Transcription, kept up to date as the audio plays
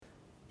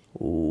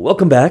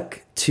Welcome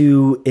back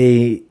to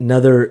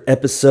another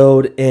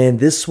episode, and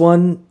this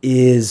one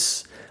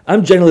is,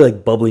 I'm generally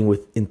like bubbling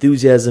with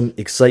enthusiasm,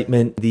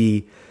 excitement,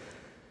 the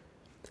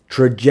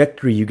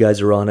trajectory you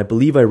guys are on. I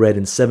believe I read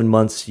in 7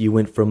 months you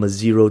went from a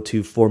 $0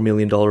 to $4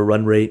 million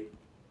run rate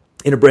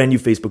in a brand new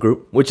Facebook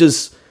group, which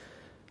is,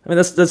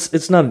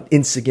 it's not an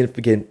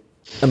insignificant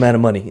amount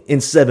of money in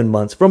 7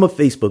 months from a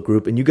Facebook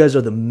group, and you guys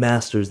are the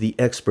masters, the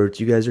experts.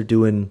 You guys are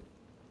doing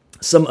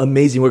some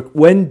amazing work.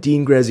 When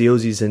Dean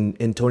Graziosi's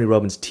and Tony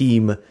Robbins'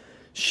 team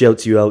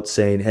shouts you out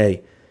saying,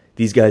 hey,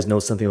 these guys know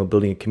something about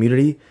building a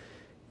community,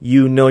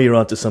 you know you're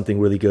onto something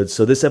really good.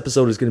 So this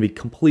episode is going to be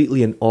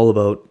completely and all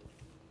about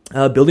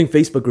building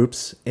Facebook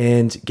groups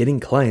and getting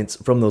clients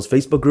from those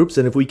Facebook groups.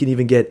 And if we can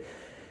even get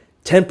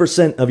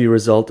 10% of your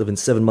result of in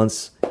 7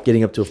 months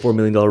getting up to a $4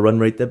 million run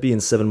rate, that'd be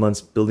in 7 months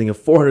building a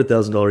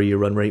 $400,000 a year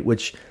run rate,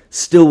 which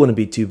still wouldn't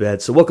be too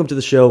bad. So welcome to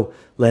the show,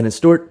 Landon,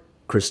 Stewart,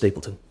 Chris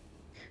Stapleton.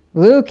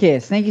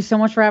 Lucas, thank you so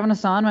much for having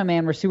us on, my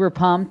man. We're super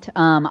pumped.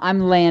 I'm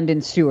Landon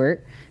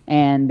Stewart,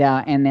 and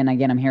then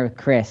again, I'm here with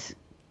Chris.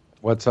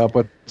 What's up?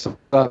 What's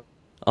up?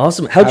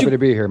 Awesome. Happy to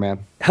be here,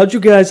 man. How'd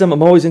you guys?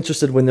 I'm always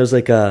interested when there's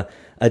like a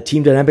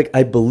team dynamic.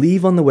 I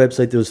believe on the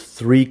website there's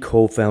 3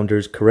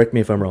 co-founders. Correct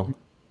me if I'm wrong.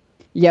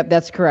 Yep,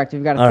 that's correct.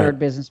 We've got a third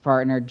business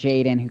partner,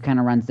 Jaden, who kind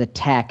of runs the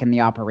tech and the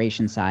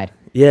operation side.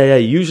 Yeah.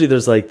 Usually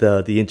there's like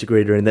the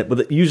integrator and that,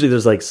 but usually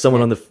there's like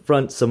someone on the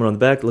front, someone on the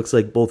back. It looks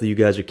like both of you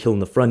guys are killing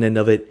the front end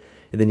of it,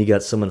 and then you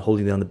got someone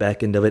holding down the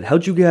back end of it.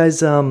 How'd you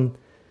guys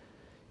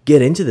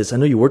get into this? I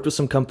know you worked with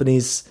some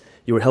companies.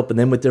 You were helping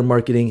them with their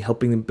marketing,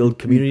 helping them build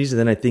communities, and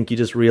then I think you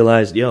just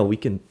realized, we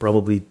can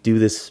probably do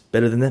this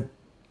better than them.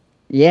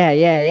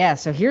 Yeah.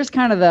 So here's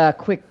kind of the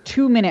quick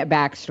 2-minute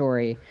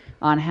backstory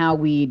on how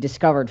we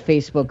discovered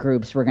Facebook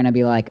groups were going to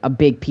be like a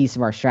big piece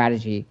of our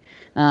strategy.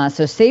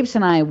 So Stapes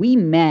and I, we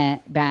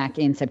met back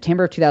in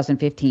September of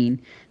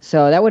 2015.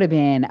 So that would have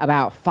been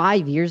about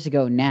 5 years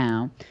ago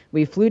now.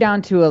 We flew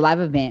down to a live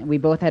event. We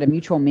both had a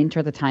mutual mentor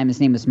at the time. His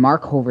name was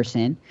Mark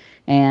Hoverson.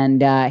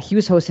 And he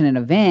was hosting an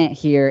event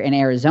here in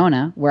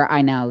Arizona where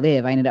I now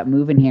live. I ended up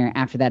moving here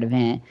after that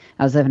event.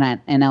 I was living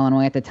in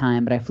Illinois at the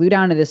time, but I flew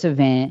down to this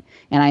event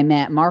and I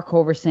met Mark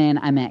Hoverson.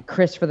 I met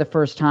Chris for the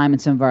first time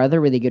and some of our other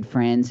really good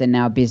friends and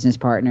now business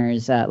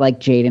partners like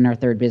Jaden, our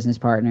third business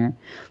partner.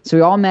 So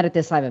we all met at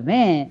this live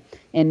event,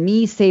 and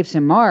me, Stapes,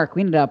 and Mark,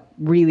 we ended up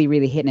really,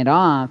 really hitting it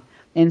off.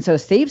 And so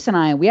Stapes and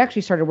I, we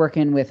actually started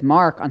working with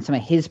Mark on some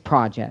of his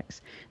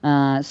projects.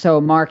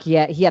 So Mark, he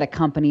had a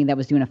company that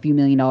was doing a few $1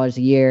 million a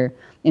year.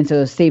 And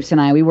so Stapes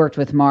and I, we worked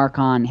with Mark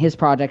on his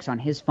projects, on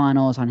his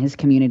funnels, on his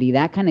community,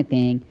 that kind of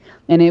thing.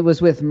 And it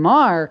was with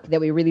Mark that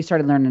we really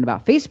started learning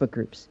about Facebook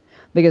groups,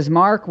 because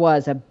Mark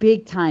was a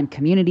big-time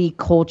community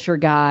culture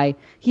guy.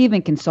 He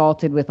even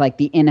consulted with like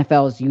the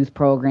NFL's youth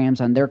programs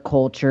on their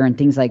culture and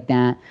things like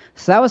that.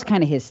 So that was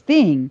kind of his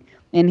thing.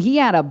 And he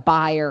had a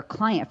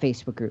buyer-client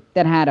Facebook group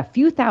that had a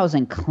few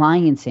thousand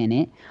clients in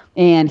it,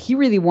 and he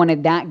really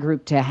wanted that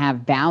group to have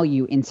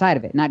value inside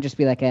of it, not just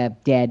be like a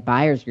dead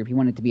buyers group. He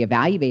wanted it to be a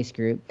value-based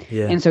group.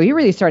 Yeah. And so he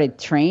really started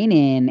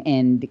training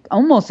and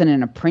almost in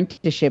an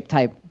apprenticeship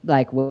type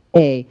like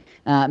way,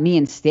 me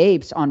and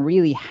Stapes, on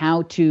really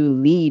how to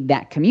lead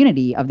that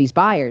community of these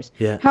buyers,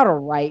 how to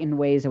write in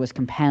ways that was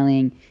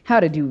compelling,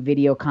 how to do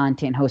video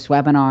content, host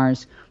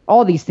webinars,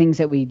 all these things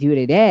that we do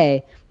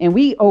today. And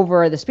we,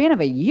 over the span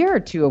of a year or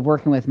two of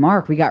working with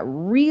Mark, we got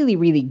really,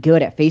 really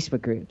good at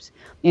Facebook groups.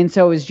 And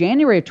so it was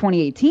January of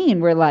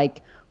 2018, we're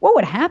like, what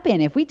would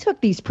happen if we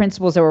took these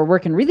principles that were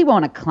working really well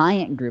in a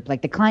client group?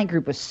 Like the client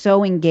group was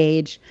so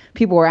engaged.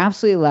 People were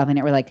absolutely loving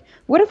it. We're like,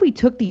 what if we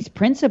took these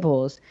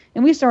principles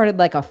and we started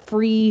like a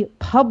free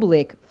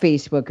public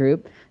Facebook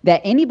group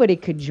that anybody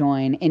could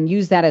join and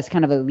use that as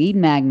kind of a lead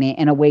magnet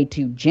and a way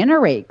to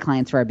generate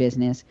clients for our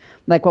business?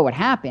 Like, what would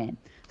happen?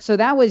 So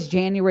that was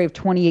January of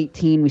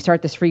 2018. We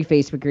start this free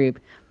Facebook group.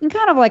 And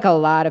kind of like a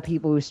lot of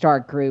people who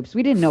start groups,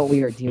 we didn't know what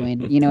we were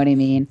doing. You know what I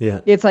mean? Yeah.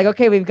 It's like,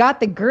 okay, we've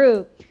got the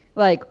group.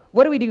 Like,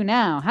 what do we do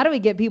now? How do we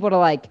get people to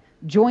like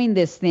join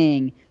this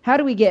thing? How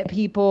do we get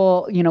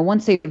people,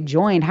 once they've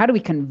joined, how do we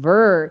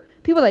convert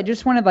people that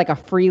just wanted like a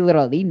free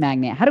little lead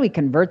magnet? How do we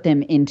convert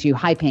them into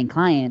high paying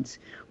clients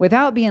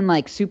without being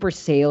like super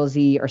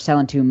salesy or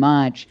selling too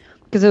much?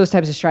 Because those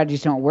types of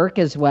strategies don't work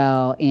as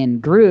well in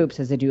groups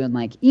as they do in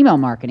like email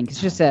marketing.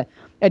 It's just a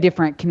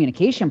different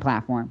communication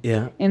platform.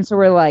 Yeah. And so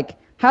we're like,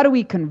 how do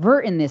we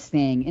convert in this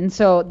thing? And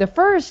so the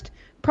first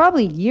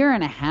probably year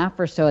and a half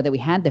or so that we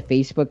had the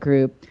Facebook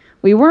group,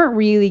 we weren't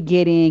really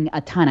getting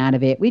a ton out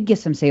of it. We'd get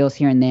some sales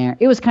here and there.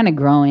 It was kind of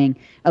growing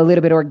a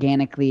little bit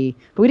organically,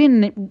 but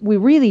we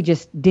really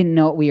just didn't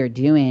know what we were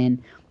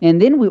doing.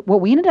 And then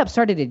what we ended up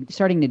starting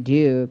to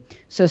do,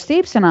 so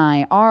Stapes and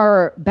I,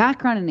 our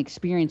background and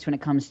experience when it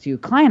comes to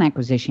client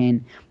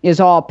acquisition is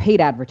all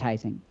paid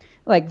advertising.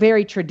 like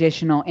very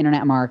traditional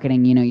internet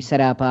marketing. You know, you set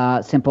up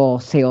a simple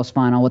sales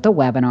funnel with a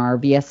webinar,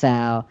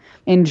 VSL,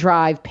 and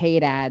drive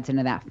paid ads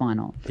into that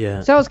funnel. Yeah.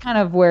 So that was kind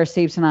of where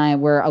Stapes and I,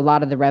 where a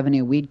lot of the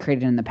revenue we'd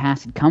created in the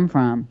past had come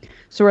from.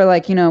 So we're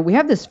like, you know, we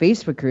have this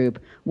Facebook group.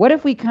 What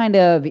if we kind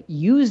of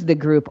use the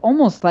group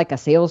almost like a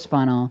sales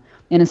funnel?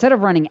 And instead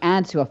of running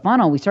ads to a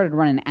funnel, we started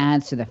running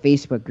ads to the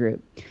Facebook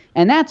group.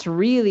 And that's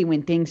really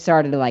when things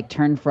started to like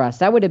turn for us.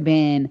 That would have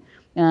been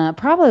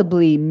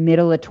probably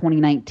middle of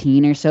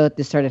 2019 or so that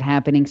this started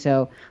happening.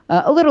 So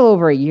a little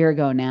over a year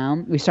ago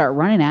now, we start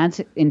running ads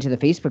into the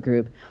Facebook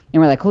group,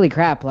 and we're like, holy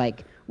crap,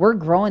 like we're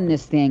growing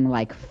this thing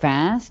like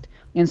fast.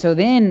 And so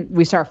then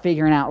we start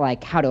figuring out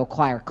like how to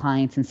acquire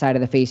clients inside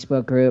of the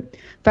Facebook group.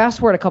 Fast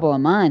forward a couple of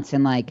months,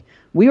 and like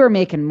we were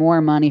making more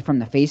money from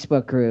the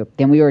Facebook group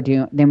than we were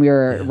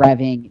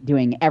revving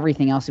doing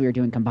everything else we were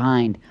doing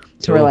combined.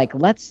 So we're like,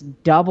 let's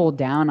double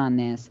down on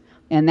this.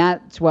 And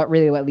that's what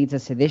leads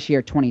us to this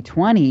year,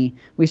 2020.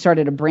 We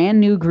started a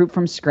brand new group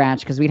from scratch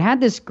because we'd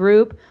had this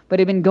group, but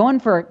it had been going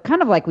for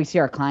kind of like we see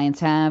our clients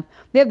have.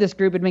 They have this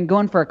group, it had been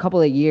going for a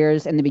couple of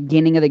years. In the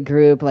beginning of the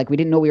group, like we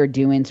didn't know what we were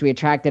doing, so we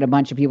attracted a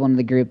bunch of people into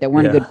the group that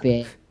weren't a good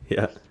fit.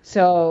 Yeah.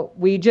 So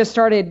we just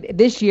started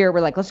this year.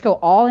 We're like, let's go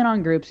all in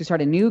on groups. We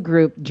started a new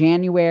group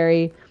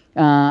January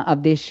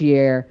of this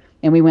year.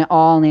 And we went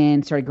all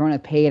in, started growing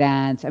with paid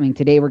ads. I mean,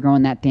 today we're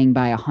growing that thing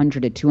by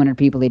 100 to 200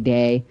 people a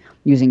day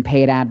using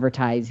paid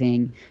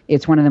advertising.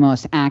 It's one of the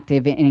most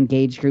active and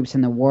engaged groups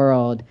in the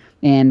world.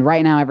 And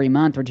right now, every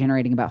month, we're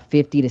generating about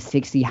 50 to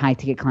 60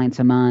 high-ticket clients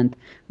a month.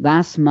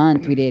 Last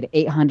month, we did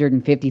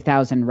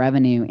 850,000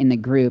 revenue in the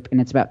group, and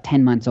it's about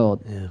 10 months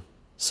old. Yeah.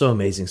 So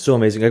amazing. So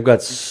amazing. I've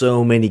got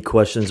so many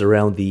questions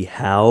around the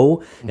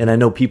how, and I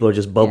know people are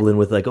just bubbling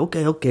with like,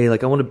 okay,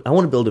 like I want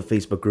to build a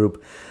Facebook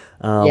group.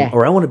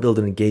 Or I want to build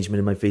an engagement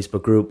in my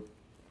Facebook group.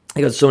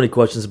 I got so many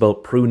questions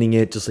about pruning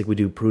it, just like we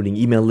do pruning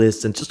email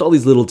lists and just all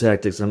these little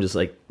tactics. I'm just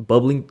like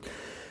bubbling.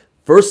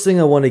 First thing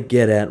I want to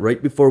get at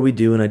right before we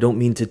do, and I don't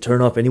mean to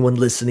turn off anyone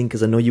listening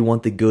because I know you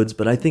want the goods,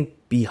 but I think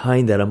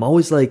behind that, I'm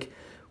always like,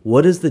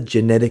 what is the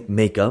genetic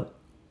makeup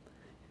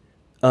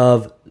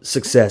of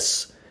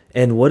success?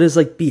 And what is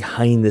like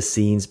behind the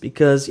scenes?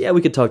 Because yeah,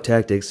 we could talk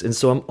tactics. And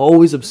so I'm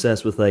always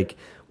obsessed with like,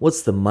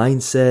 what's the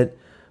mindset?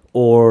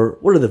 Or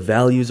what are the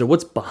values or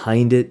what's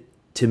behind it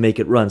to make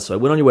it run? So I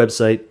went on your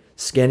website,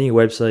 scanning your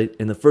website,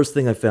 and the first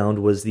thing I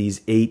found was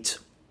these 8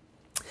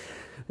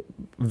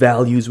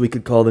 values, we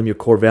could call them your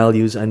core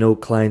values. I know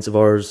clients of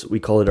ours, we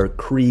call it our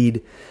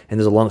creed, and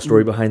there's a long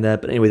story behind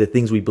that. But anyway, the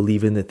things we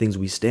believe in, the things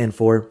we stand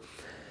for.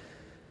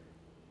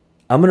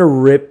 I'm going to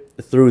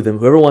rip through them.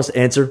 Whoever wants to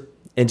answer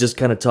and just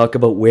kind of talk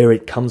about where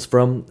it comes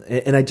from.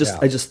 And I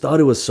just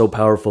thought it was so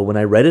powerful. When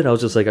I read it, I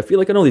was just like, I feel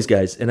like I know these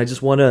guys, and I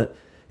just want to...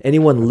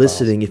 Anyone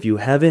listening, if you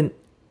haven't,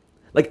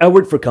 like I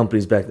worked for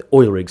companies back,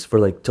 oil rigs for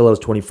like till I was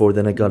 24,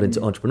 then I got into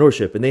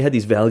entrepreneurship, and they had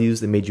these values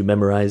they made you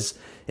memorize,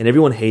 and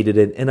everyone hated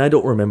it, and I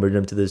don't remember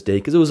them to this day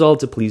because it was all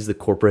to please the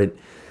corporate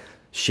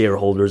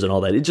shareholders and all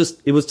that.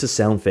 It was to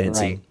sound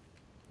fancy. Right.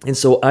 And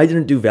so I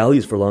didn't do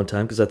values for a long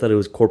time because I thought it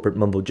was corporate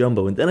mumbo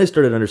jumbo, and then I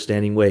started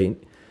understanding,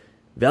 wait,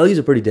 values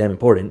are pretty damn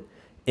important.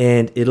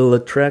 And it'll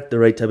attract the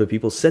right type of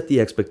people, set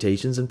the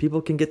expectations, and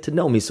people can get to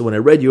know me. So when I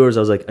read yours, I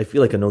was like, I feel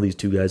like I know these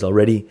two guys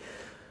already.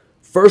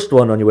 First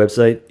one on your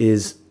website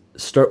is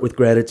start with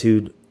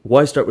gratitude.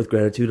 Why start with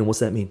gratitude, and what's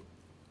that mean?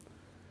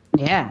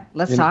 Yeah,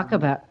 let's talk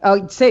about.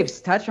 Oh,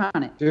 Saves, touch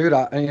on it, dude.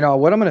 What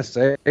I'm going to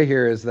say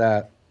here is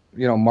that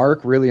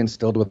Mark really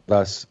instilled with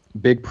us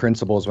big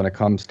principles when it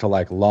comes to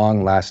like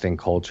long-lasting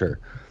culture.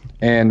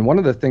 And one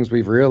of the things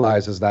we've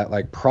realized is that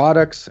like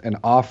products and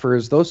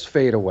offers, those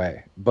fade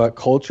away, but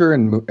culture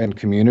and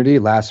community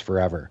last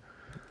forever.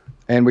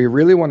 And we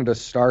really wanted to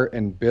start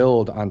and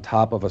build on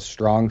top of a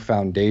strong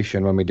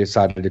foundation when we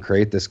decided to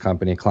create this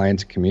company,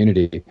 Clients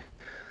Community.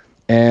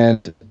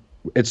 And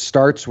it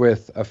starts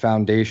with a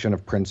foundation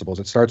of principles.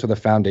 It starts with a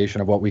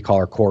foundation of what we call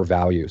our core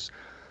values.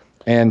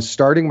 And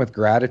starting with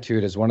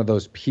gratitude is one of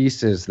those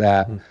pieces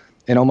that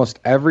in almost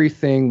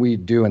everything we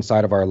do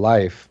inside of our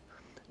life,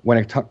 when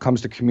it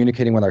comes to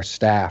communicating with our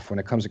staff, when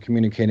it comes to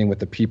communicating with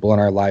the people in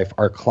our life,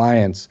 our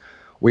clients,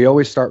 we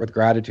always start with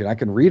gratitude. I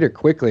can read it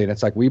quickly, and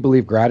it's like we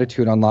believe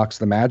gratitude unlocks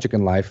the magic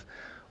in life,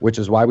 which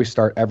is why we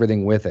start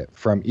everything with it,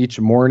 from each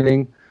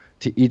morning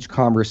to each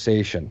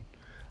conversation.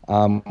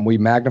 We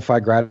magnify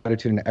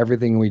gratitude in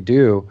everything we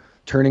do,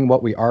 turning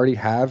what we already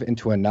have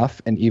into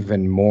enough and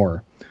even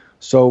more.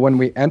 So when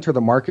we enter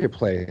the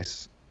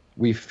marketplace,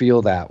 we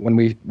feel that. When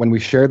we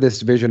share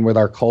this vision with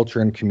our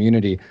culture and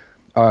community,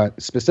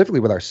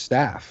 specifically with our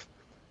staff,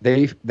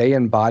 they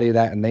embody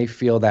that and they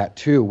feel that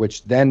too,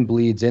 which then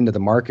bleeds into the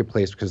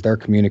marketplace because they're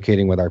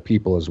communicating with our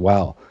people as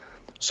well.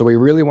 So we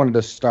really wanted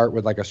to start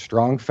with like a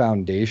strong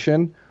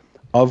foundation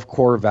of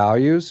core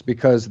values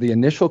because the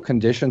initial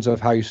conditions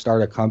of how you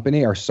start a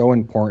company are so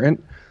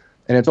important.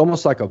 And it's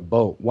almost like a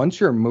boat. Once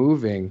you're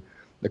moving,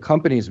 the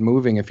company's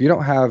moving. If you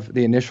don't have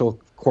the initial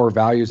core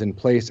values in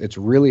place, it's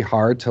really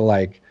hard to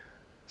like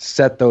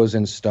set those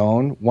in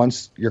stone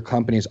once your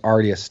company's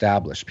already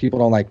established. People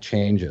don't like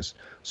changes.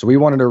 So we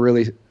wanted to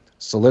really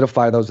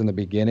solidify those in the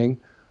beginning,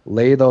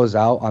 lay those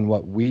out on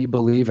what we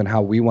believe and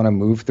how we want to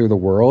move through the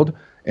world,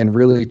 and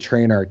really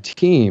train our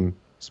team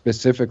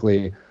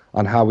specifically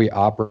on how we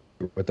operate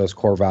with those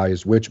core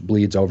values, which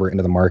bleeds over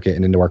into the market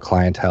and into our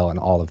clientele and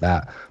all of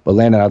that. But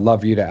Landon, I'd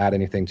love you to add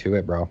anything to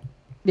it, bro.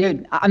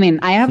 Dude, I mean,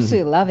 I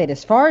absolutely love it.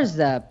 As far as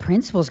the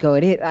principles go,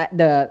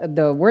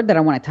 the word that I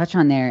want to touch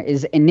on there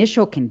is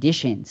initial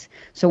conditions.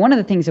 So one of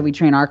the things that we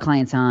train our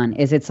clients on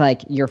is it's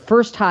like your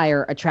first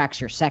hire attracts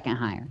your second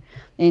hire.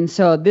 And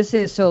so this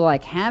is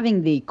like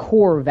having the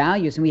core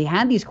values, and we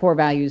had these core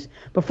values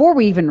before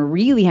we even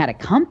really had a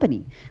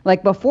company.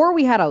 Like before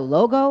we had a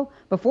logo,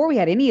 before we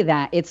had any of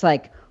that, it's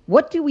like,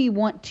 what do we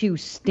want to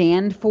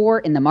stand for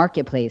in the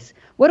marketplace?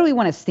 What do we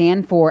want to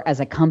stand for as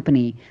a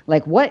company?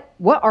 Like what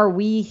are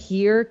we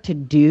here to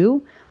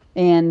do?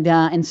 And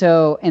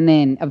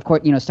then of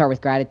course, start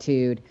with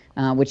gratitude,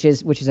 which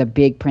is a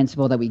big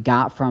principle that we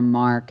got from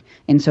Mark.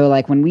 And so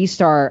like when we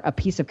start a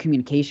piece of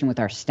communication with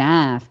our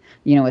staff,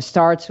 it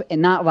starts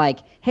and not like,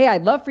 hey,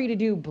 I'd love for you to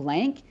do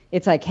blank.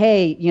 It's like,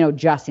 hey,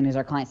 Justin is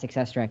our client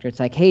success director. It's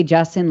like, hey,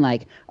 Justin,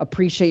 like,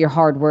 appreciate your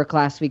hard work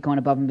last week going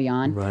above and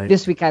beyond. Right.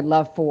 This week I'd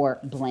love for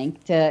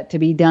blank to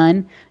be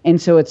done.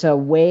 And so it's a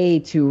way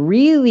to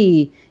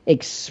really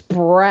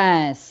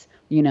express,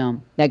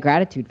 that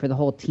gratitude for the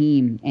whole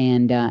team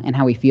and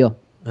how we feel.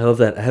 I love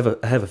that. I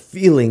have a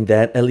feeling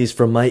that, at least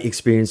from my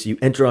experience, you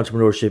enter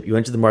entrepreneurship, you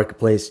enter the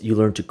marketplace, you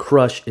learn to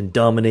crush and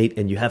dominate,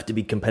 and you have to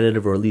be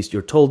competitive, or at least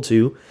you're told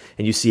to,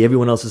 and you see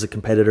everyone else as a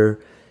competitor.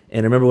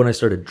 And I remember when I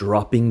started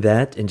dropping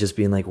that and just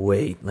being like,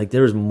 wait, like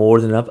there's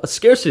more than enough, a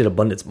scarcity and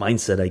abundance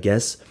mindset, I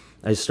guess.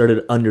 I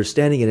started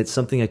understanding, and it's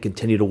something I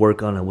continue to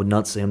work on. I would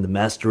not say I'm the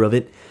master of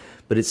it,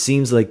 but it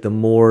seems like the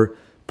more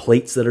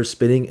plates that are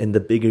spinning and the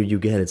bigger you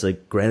get, it's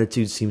like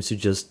gratitude seems to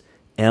just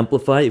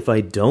amplify. If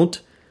I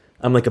don't,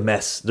 I'm like a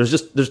mess.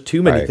 There's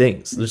too many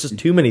things. There's just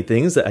too many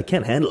things that I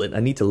can't handle it. I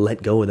need to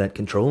let go of that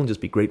control and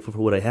just be grateful for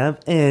what I have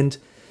and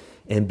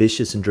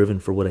ambitious and driven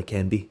for what I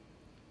can be.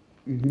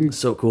 Mm-hmm.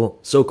 So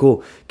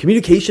cool.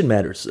 Communication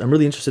matters. I'm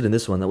really interested in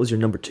this one. That was your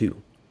number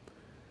 2.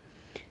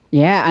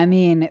 Yeah, I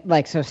mean,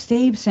 like, so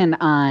Stapes and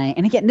I,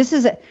 and again,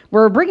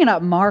 we're bringing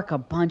up Mark a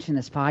bunch in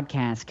this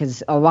podcast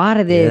because a lot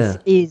of this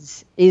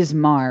is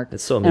Mark.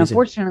 It's so amazing. And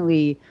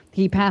unfortunately,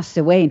 he passed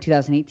away in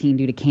 2018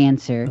 due to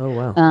cancer. Oh,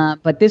 wow.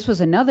 But this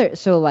was another,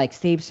 so like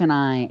Stapes and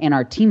I and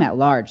our team at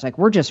large, like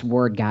we're just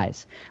word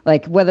guys.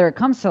 Like whether it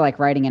comes to like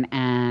writing an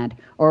ad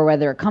or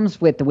whether it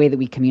comes with the way that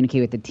we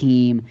communicate with the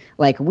team,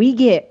 like we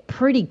get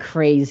pretty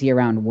crazy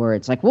around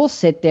words. Like we'll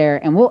sit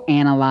there and we'll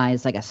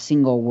analyze like a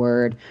single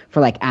word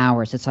for like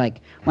hours. It's like,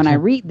 when I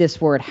read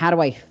this word, how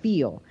do I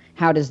feel?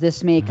 How does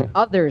this make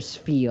others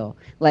feel?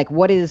 Like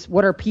what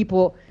are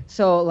people?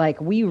 So like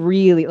we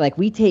really like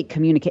we take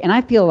communicate, and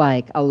I feel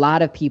like a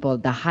lot of people,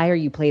 the higher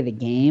you play the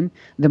game,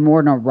 the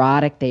more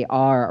neurotic they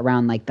are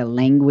around like the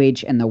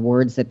language and the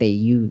words that they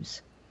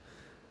use.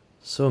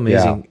 So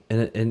amazing.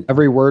 Yeah. And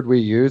every word we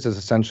use is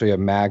essentially a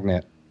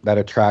magnet that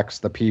attracts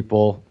the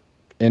people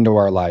into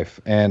our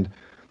life. And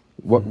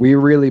what we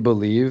really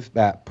believe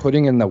that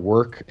putting in the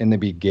work in the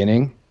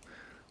beginning,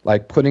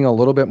 like putting a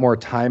little bit more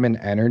time and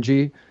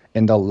energy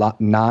into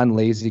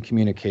non-lazy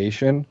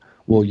communication,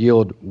 will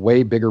yield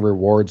way bigger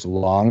rewards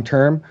long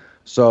term.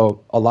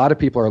 So a lot of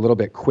people are a little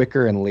bit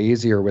quicker and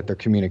lazier with their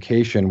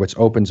communication, which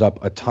opens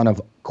up a ton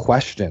of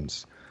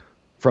questions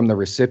from the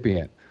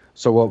recipient.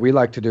 So what we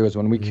like to do is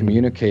when we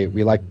communicate,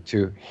 we like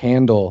to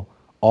handle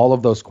all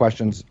of those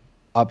questions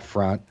up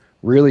front,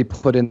 really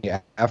put in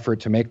the effort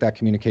to make that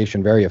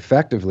communication very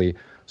effectively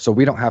so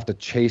we don't have to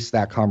chase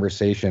that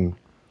conversation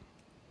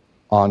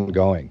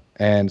ongoing.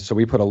 And so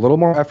we put a little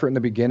more effort in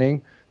the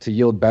beginning to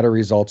yield better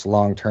results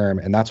long term,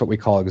 and that's what we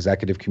call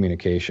executive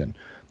communication.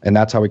 And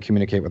that's how we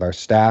communicate with our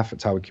staff.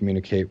 It's how we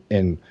communicate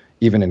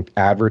even in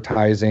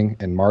advertising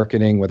and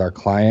marketing with our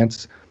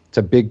clients. It's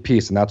a big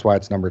piece, and that's why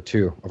it's number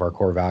 2 of our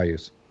core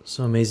values.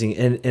 So amazing.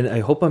 And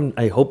I hope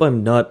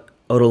I'm not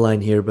out of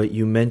line here, but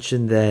you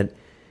mentioned that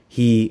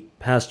he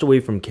passed away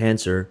from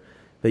cancer,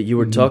 but you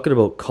were talking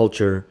about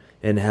culture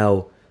and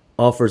how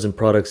offers and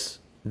products,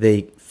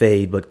 they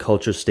fade, but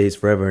culture stays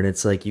forever. And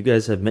it's like you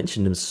guys have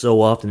mentioned him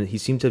so often. He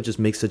seemed to have just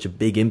make such a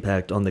big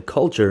impact on the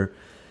culture.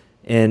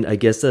 And I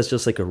guess that's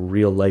just like a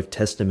real life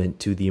testament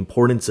to the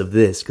importance of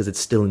this, because it's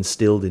still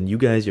instilled in you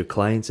guys, your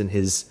clients, and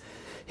his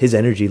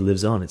energy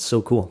lives on. It's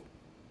so cool.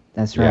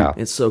 That's right. Yeah.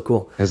 It's so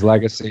cool. His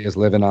legacy is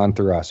living on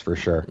through us for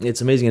sure.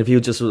 It's amazing. If he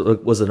just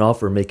was an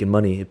offer making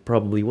money, it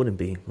probably wouldn't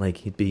be.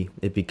 Like it'd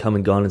be come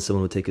and gone, and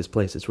someone would take his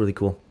place. It's really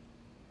cool.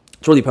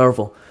 It's really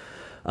powerful.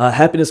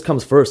 Happiness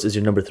comes first is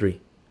your number 3.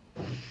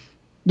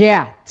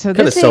 Yeah. So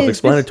kind of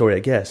self-explanatory, I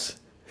guess.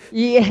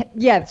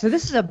 Yeah. So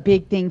this is a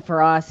big thing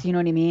for us. You know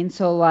what I mean?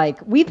 So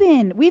like we've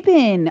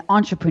been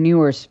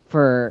entrepreneurs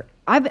for.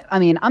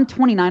 I'm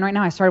 29 right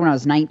now. I started when I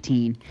was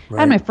 19. Right.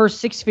 I had my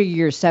first 6-figure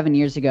year 7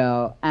 years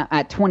ago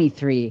at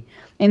 23.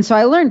 And so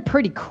I learned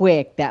pretty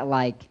quick that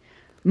like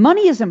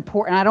money is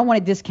important. I don't want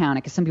to discount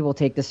it because some people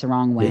take this the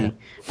wrong way.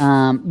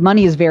 Yeah.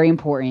 Money is very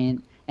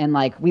important, and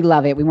like we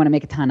love it. We want to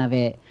make a ton of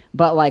it.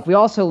 But like we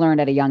also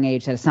learned at a young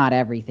age that it's not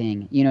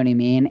everything, you know what I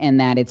mean? And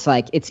that it's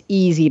like it's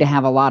easy to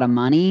have a lot of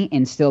money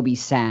and still be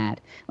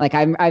sad. Like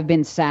I've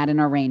been sad in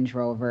a Range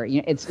Rover.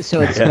 You know,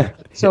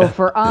 so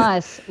for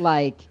us,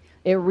 like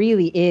it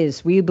really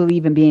is. We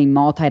believe in being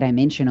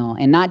multidimensional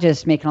and not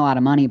just making a lot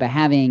of money, but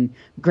having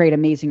great,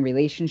 amazing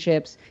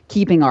relationships,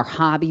 keeping our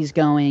hobbies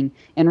going,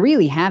 and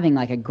really having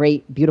like a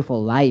great,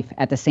 beautiful life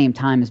at the same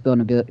time as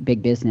building a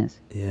big business.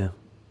 Yeah.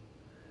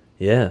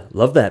 Yeah.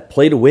 Love that.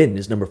 Play to win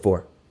is number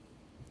 4.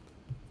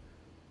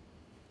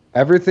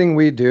 Everything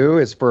we do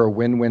is for a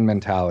win-win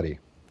mentality.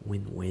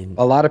 Win-win.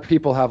 A lot of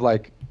people have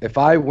like, if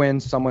I win,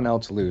 someone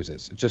else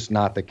loses. It's just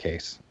not the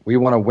case. We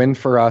want to win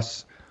for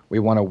us. We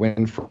want to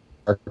win for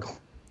our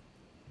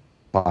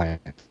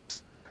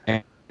clients.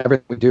 And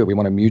everything we do, we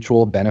want a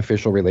mutual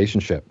beneficial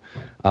relationship.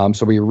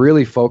 So we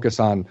really focus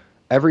on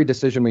every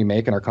decision we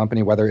make in our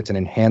company, whether it's an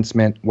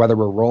enhancement, whether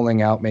we're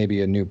rolling out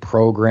maybe a new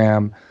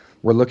program,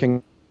 we're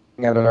looking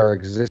at our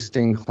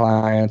existing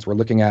clients, we're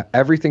looking at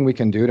everything we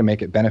can do to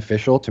make it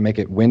beneficial, to make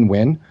it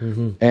win-win.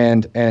 Mm-hmm.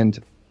 And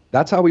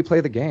that's how we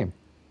play the game.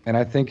 And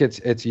I think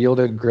it's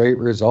yielded great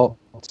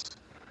results.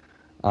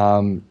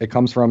 It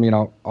comes from,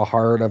 a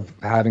heart of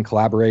having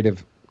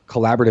collaborative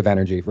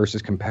energy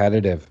versus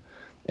competitive.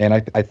 And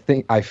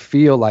I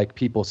feel like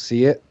people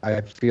see it. I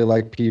feel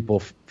like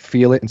people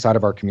feel it inside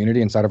of our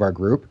community, inside of our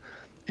group.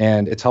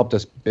 And it's helped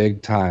us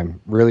big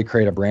time, really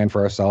create a brand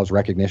for ourselves,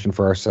 recognition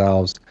for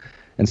ourselves,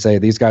 and say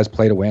these guys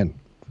play to win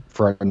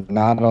for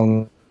not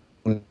only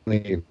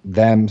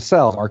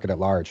themselves, market at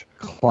large,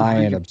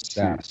 client 100%.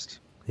 Obsessed.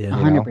 Yeah,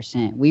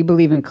 100%. We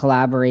believe in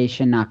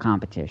collaboration, not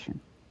competition.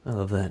 I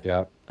love that.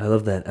 Yeah, I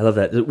love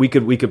that. We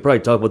could probably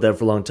talk about that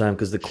for a long time,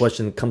 because the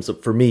question that comes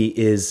up for me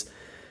is,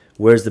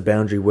 where's the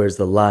boundary? Where's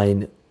the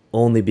line?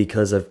 Only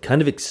because I've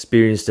kind of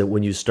experienced it.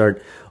 When you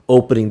start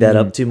opening that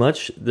up too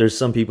much, there's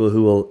some people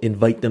who will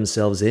invite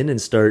themselves in and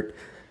start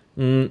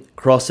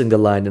crossing the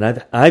line.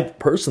 And I've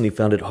personally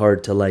found it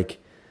hard to like,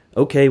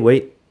 okay,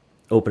 wait,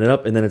 open it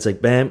up, and then it's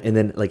like bam, and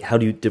then like, how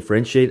do you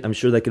differentiate? I'm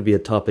sure that could be a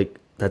topic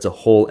that's a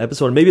whole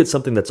episode. Maybe it's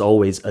something that's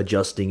always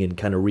adjusting in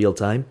kind of real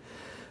time.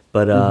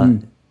 But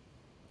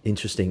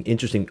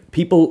interesting.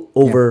 People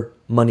over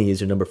money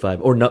is your number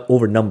 5, or not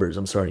over numbers.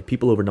 I'm sorry,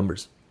 people over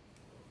numbers.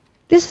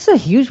 This is a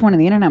huge one in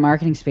the internet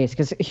marketing space,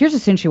 because here's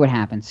essentially what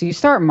happens. So you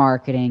start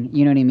marketing,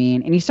 you know what I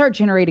mean? And you start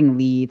generating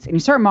leads, and you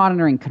start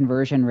monitoring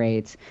conversion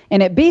rates.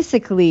 And it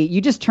basically,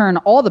 you just turn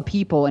all the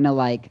people into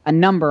like a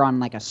number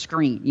on like a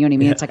screen. You know what I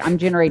mean? Yeah. It's like, I'm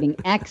generating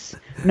X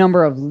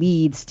number of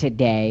leads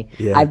today.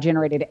 Yeah. I've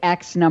generated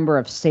X number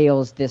of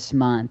sales this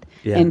month.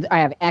 Yeah. And I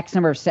have X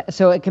number of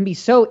so it can be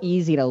so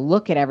easy to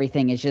look at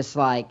everything as just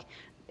like,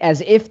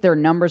 as if they're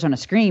numbers on a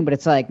screen, but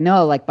it's like,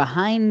 no, like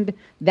behind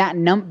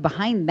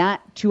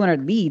that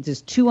 200 leads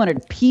is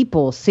 200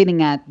 people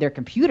sitting at their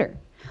computer.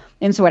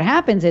 And so what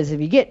happens is, if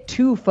you get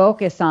too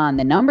focused on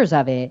the numbers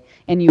of it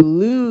and you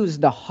lose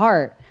the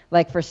heart,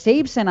 like for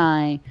Stapes and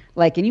I,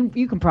 like, and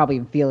you can probably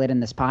even feel it in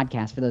this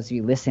podcast for those of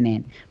you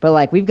listening, but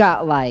like we've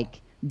got like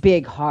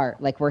big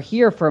heart. Like we're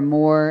here for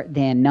more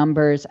than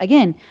numbers.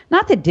 Again,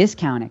 not to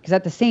discount it, because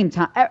at the same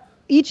time,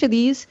 each of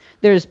these,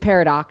 there's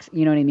paradox,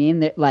 you know what I mean?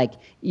 That like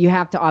you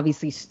have to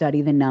obviously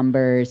study the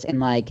numbers, and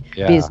like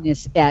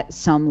business at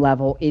some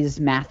level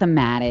is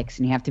mathematics,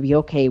 and you have to be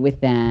okay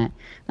with that.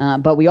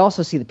 But we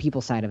also see the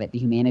people side of it, the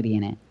humanity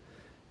in it.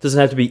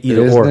 Doesn't have to be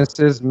either or. Business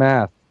is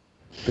math.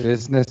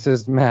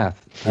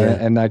 Yeah.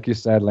 And like you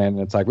said,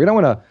 Landon, it's like we don't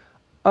want to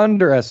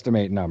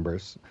underestimate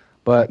numbers,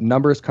 but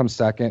numbers come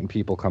second and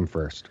people come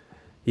first.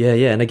 Yeah.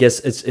 And I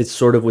guess it's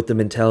sort of with the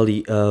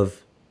mentality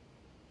of,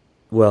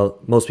 well,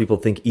 most people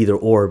think either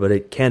or, but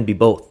it can be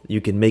both. You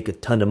can make a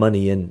ton of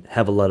money and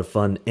have a lot of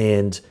fun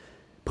and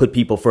put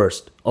people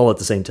first all at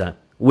the same time.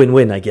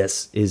 Win-win, I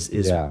guess, is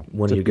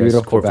one of your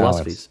guys' core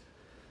philosophies.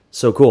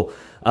 So cool.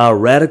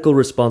 Radical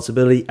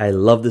responsibility. I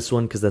love this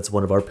one because that's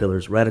one of our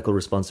pillars. Radical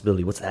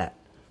responsibility. What's that?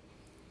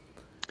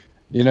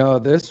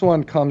 This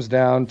one comes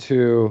down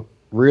to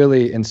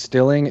really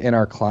instilling in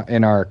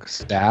our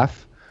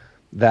staff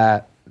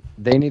that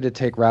they need to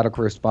take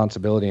radical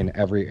responsibility in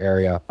every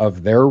area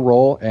of their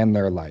role and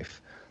their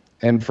life.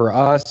 And for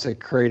us, it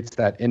creates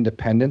that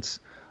independence.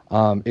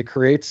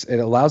 It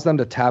allows them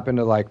to tap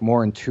into like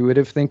more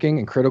intuitive thinking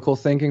and critical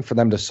thinking for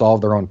them to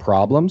solve their own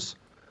problems.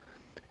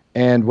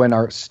 And when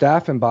our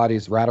staff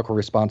embodies radical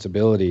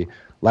responsibility,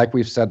 like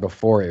we've said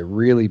before, it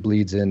really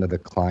bleeds into the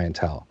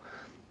clientele.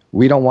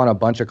 We don't want a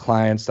bunch of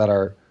clients that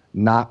are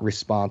not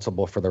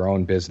responsible for their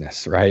own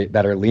business, right?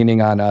 That are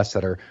leaning on us,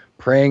 that are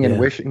praying and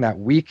wishing that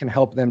we can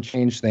help them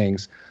change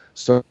things.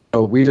 So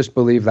we just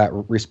believe that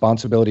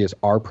responsibility is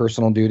our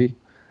personal duty,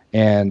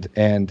 and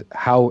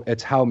how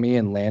me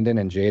and Landon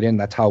and Jaden,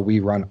 that's how we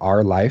run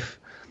our life.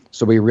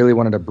 So we really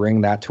wanted to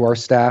bring that to our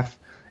staff,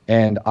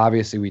 and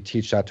obviously we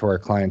teach that to our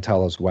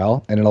clientele as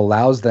well. And it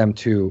allows them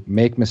to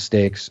make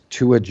mistakes,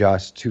 to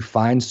adjust, to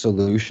find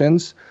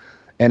solutions,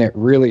 and it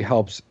really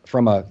helps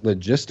from a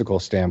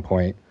logistical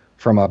standpoint,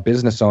 from a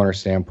business owner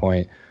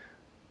standpoint.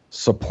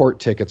 support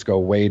tickets go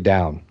way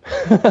down.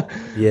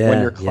 Yeah,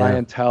 when your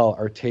clientele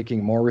are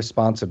taking more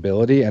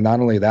responsibility, and not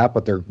only that,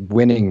 but they're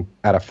winning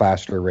at a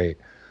faster rate.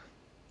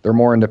 They're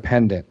more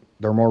independent.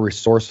 They're more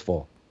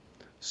resourceful.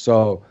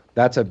 So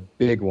that's a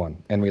big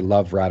one. And we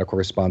love radical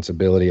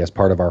responsibility as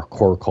part of our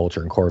core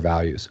culture and core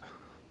values.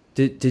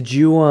 Did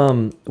you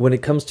when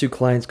it comes to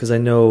clients, because I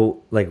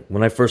know, like,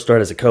 when I first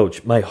started as a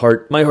coach, my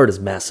heart is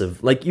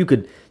massive. Like, you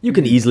can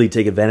easily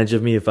take advantage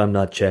of me if I'm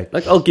not checked.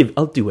 Like, I'll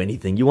do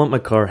anything. You want my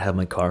car, have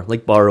my car.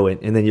 Like, borrow it,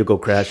 and then you'll go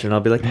crash, and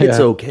I'll be like, it's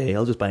okay.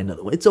 I'll just buy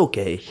another one. It's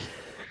okay.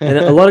 And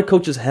a lot of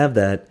coaches have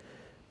that,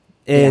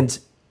 and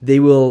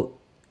they will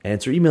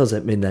answer emails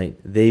at midnight.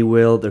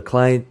 Their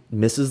client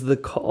misses the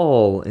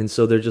call, and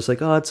so they're just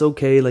like, oh, it's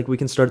okay. Like, we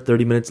can start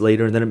 30 minutes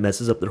later, and then it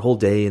messes up their whole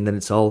day, and then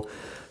it's all.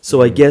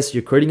 So I guess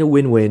you're creating a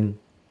win-win.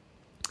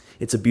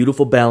 It's a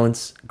beautiful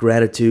balance,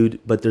 gratitude,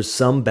 but there's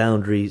some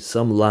boundary,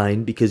 some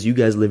line, because you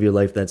guys live your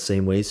life that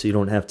same way, so you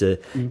don't have to,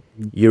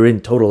 you're in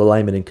total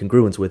alignment and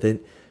congruence with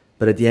it.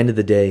 But at the end of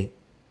the day,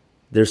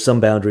 there's some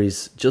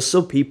boundaries, just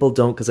so people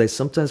don't, because I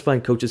sometimes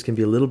find coaches can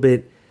be a little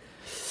bit,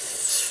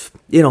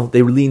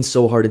 they lean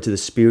so hard into the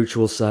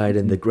spiritual side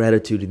and the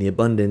gratitude and the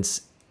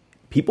abundance.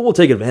 People will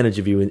take advantage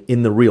of you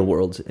in the real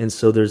world. And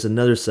so there's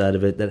another side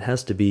of it that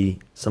has to be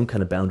some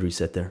kind of boundary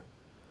set there.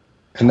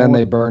 And then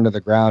they burn to the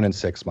ground in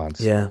 6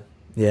 months.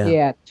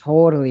 Yeah,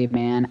 totally,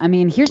 man. I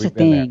mean, here's the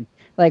thing.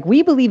 Like,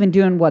 we believe in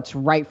doing what's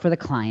right for the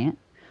client.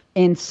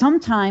 And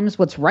sometimes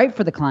what's right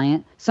for the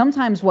client,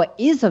 sometimes what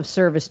is of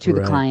service to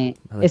the client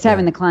is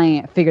having the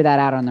client figure that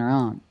out on their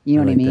own. You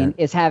know what I mean?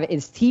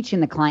 It's teaching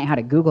the client how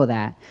to Google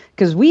that.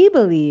 Because we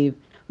believe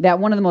that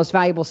one of the most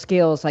valuable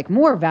skills, like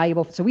more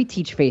valuable, so we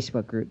teach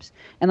Facebook groups.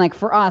 And like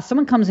for us,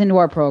 someone comes into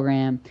our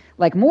program,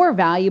 like more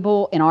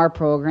valuable in our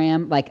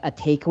program, like a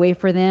takeaway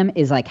for them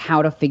is like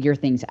how to figure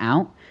things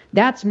out.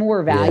 That's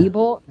more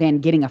valuable than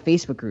getting a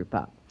Facebook group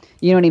up.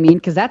 You know what I mean?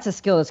 Because that's a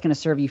skill that's going to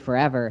serve you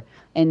forever.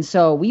 And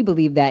so we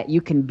believe that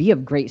you can be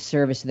of great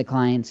service to the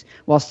clients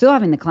while still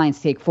having the clients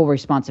take full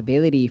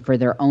responsibility for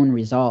their own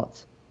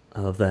results. I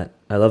love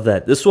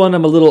that. This one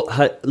I'm a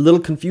little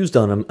confused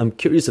on. I'm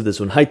curious of this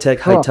one. High tech,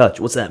 high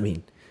touch. What's that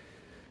mean?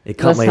 It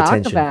caught my attention.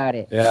 Let's talk about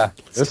it. Yeah,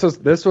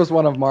 this was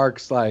one of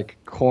Mark's like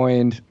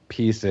coined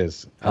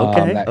pieces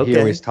that he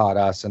always taught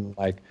us. And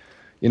like,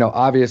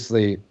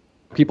 obviously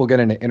people get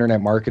into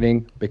internet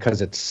marketing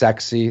because it's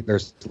sexy.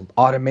 There's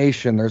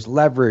automation, there's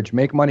leverage,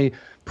 make money,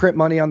 print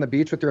money on the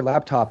beach with your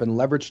laptop and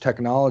leverage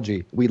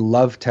technology. We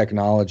love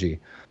technology.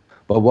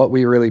 But what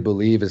we really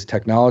believe is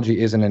technology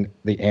isn't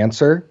the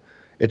answer.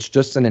 It's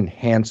just an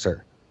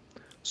enhancer.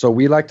 So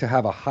we like to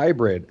have a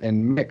hybrid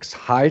and mix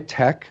high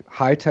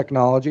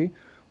technology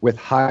with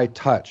high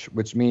touch,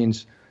 which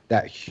means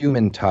that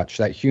human touch,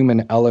 that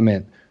human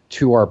element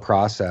to our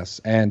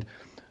process. And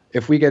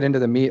if we get into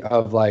the meat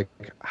of like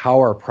how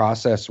our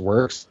process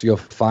works, you'll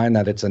find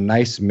that it's a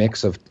nice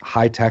mix of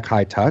high tech,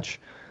 high touch.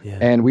 Yeah.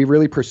 And we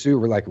really pursue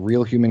like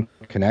real human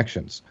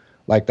connections.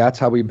 Like that's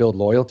how we build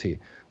loyalty,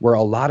 where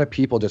a lot of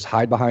people just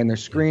hide behind their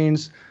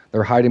screens.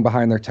 They're hiding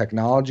behind their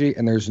technology,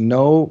 and there's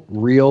no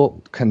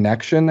real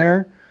connection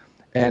there.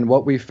 And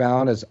what we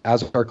found is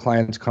as our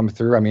clients come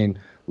through, I mean,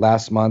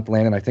 last month,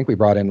 Landon, I think we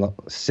brought in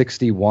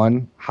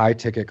 61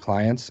 high-ticket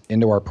clients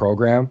into our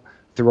program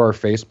through our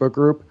Facebook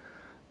group.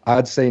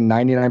 I'd say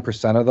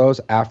 99% of those,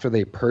 after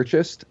they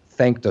purchased,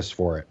 thanked us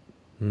for it.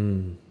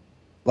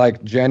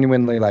 Like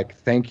genuinely, like,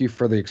 thank you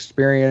for the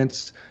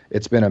experience.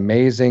 It's been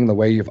amazing the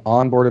way you've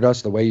onboarded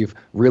us, the way you've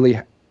really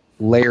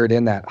layered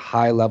in that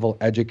high-level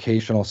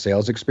educational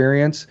sales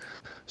experience.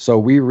 So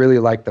we really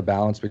like the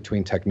balance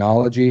between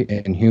technology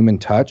and human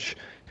touch,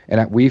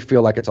 and we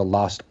feel like it's a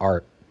lost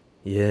art.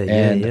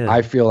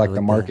 I feel like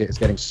the market is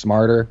getting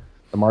smarter.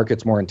 The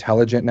market's more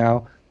intelligent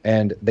now,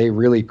 and they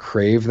really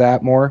crave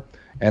that more.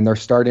 And we're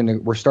starting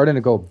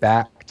to go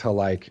back to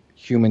like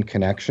human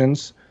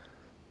connections,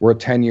 where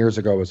 10 years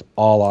ago was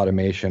all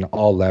automation,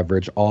 all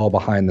leverage, all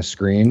behind the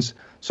screens.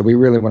 So we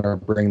really want to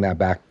bring that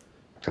back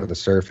to the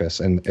surface,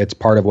 and it's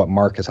part of what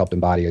Mark has helped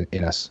embody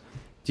in us.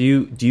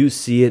 Do you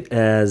see it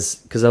as,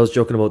 because I was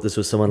joking about this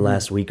with someone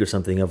last week or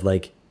something, of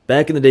like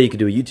back in the day you could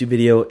do a YouTube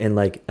video and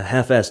like a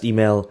half-assed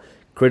email,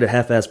 create a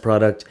half-assed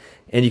product,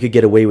 and you could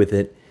get away with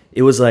it.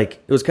 It was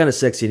kind of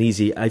sexy and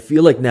easy. I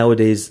feel like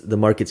nowadays the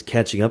market's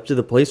catching up to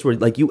the place where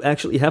like you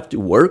actually have to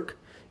work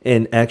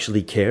and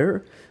actually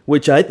care,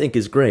 which I think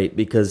is great,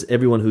 because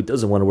everyone who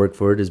doesn't want to work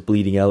for it is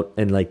bleeding out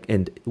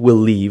and will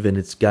leave, and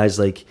it's guys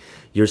like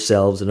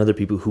yourselves and other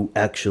people who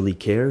actually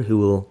care who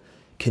will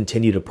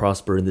continue to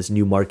prosper in this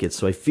new market.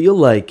 So I feel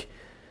like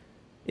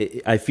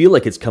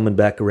it's coming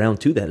back around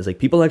to that. It's like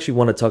people actually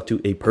want to talk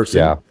to a person.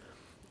 Yeah.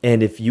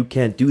 And if you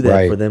can't do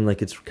that for them,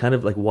 like it's kind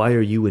of like, why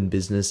are you in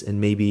business? And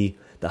maybe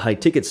the high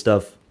ticket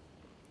stuff,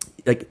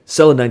 like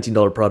sell a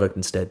 $19 product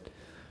instead.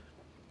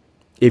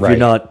 If you're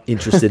not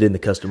interested in the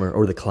customer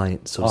or the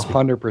client, so to speak.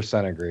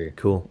 100% agree.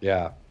 Cool.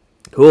 Yeah.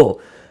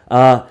 Cool.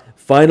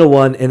 Final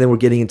one, and then we're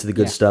getting into the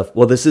good stuff.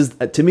 Well, this is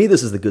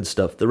the good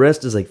stuff. The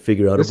rest is like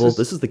figure outable.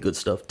 This is the good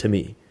stuff to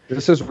me.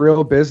 This is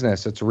real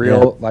business. It's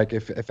real. Like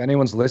if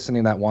anyone's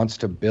listening that wants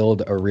to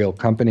build a real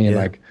company and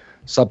like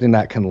something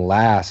that can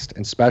last,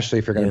 and especially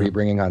if you're going to be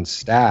bringing on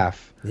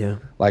staff. Yeah.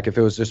 Like if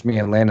it was just me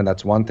and Landon,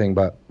 that's one thing,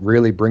 but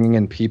really bringing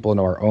in people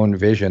into our own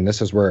vision,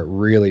 this is where it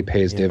really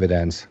pays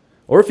dividends.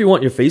 Or if you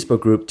want your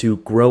Facebook group to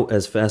grow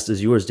as fast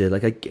as yours did,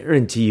 like I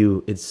guarantee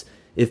you, it's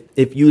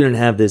if you didn't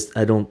have this,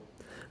 I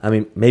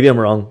mean, maybe I'm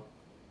wrong,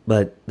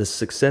 but the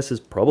success is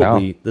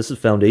probably, this is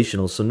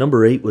foundational. So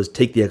number 8 was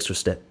take the extra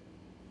step.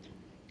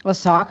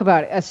 Let's talk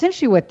about it.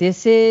 Essentially what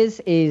this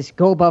is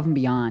go above and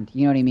beyond.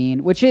 You know what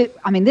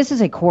I mean? This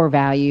is a core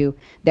value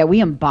that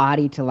we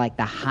embody to like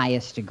the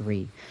highest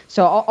degree.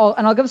 So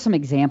I'll give some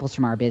examples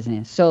from our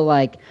business. So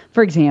like,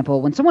 for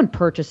example, when someone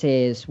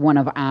purchases one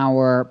of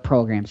our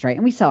programs, right?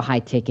 And we sell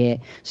high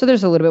ticket. So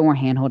there's a little bit more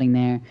hand-holding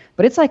there,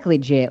 but it's like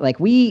legit. Like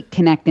we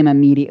connect them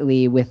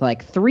immediately with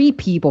like 3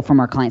 people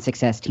from our client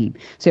success team.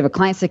 So you have a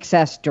client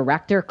success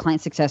director,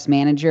 client success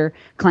manager,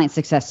 client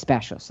success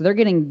specialist. So they're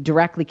getting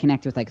directly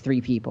connected with like 3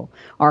 people.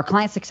 Our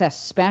client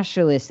success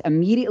specialist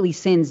immediately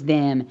sends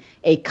them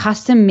a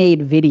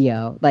custom-made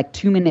video, like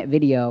 2-minute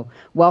video,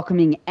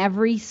 welcoming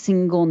every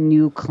single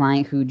new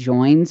client who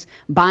joins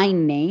by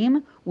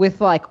name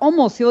with like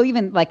almost, he'll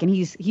even like, and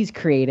he's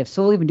creative,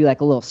 so he'll even do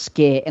like a little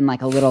skit and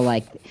like a little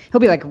like,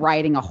 he'll be like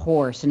riding a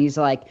horse and he's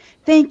like,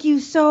 thank you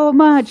so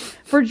much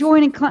for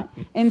joining.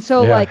 And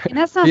so like, and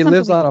that's not he something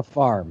lives on a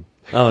farm.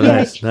 Oh,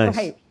 nice.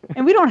 Right.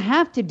 And we don't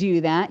have to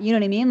do that. You know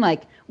what I mean?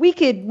 Like we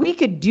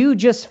could do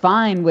just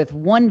fine with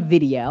one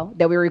video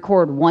that we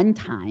record one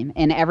time,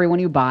 and everyone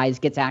who buys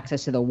gets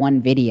access to the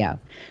one video.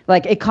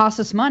 Like it costs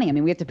us money. I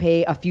mean, we have to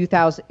pay a few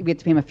thousand. We have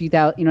to pay them a few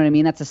thousand. You know what I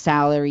mean? That's a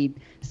salary.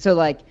 So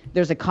like,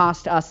 there's a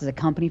cost to us as a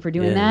company for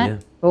doing that. Yeah.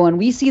 But when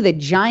we see the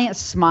giant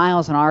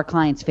smiles on our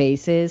clients'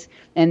 faces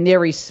and their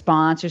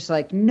response, it's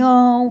like,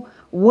 no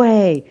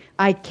way,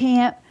 I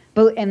can't.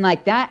 But and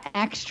like that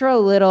extra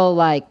little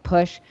like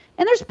push.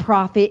 And there's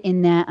profit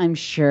in that, I'm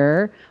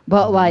sure.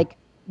 But like,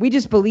 we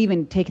just believe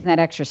in taking that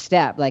extra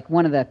step. Like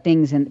one of the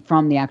things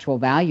from the actual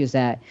values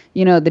that,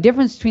 you know, the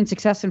difference between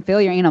success and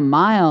failure ain't a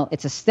mile,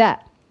 it's a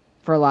step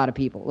for a lot of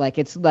people.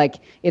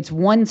 It's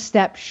one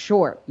step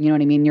short. You know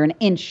what I mean? You're an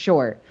inch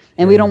short.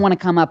 And we don't want to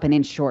come up an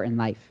inch short in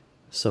life.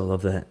 So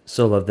love that.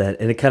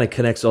 And it kind of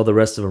connects all the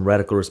rest of them.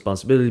 Radical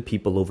responsibility,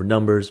 people over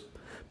numbers,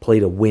 play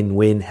to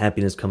win-win,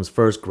 happiness comes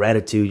first,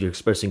 gratitude, you're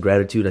expressing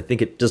gratitude. I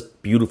think it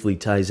just beautifully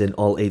ties in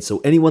all 8. So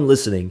anyone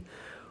listening,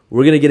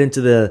 we're going to get into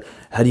the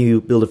how do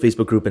you build a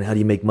Facebook group and how do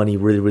you make money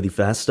really, really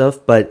fast stuff.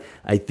 But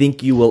I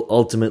think you will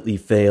ultimately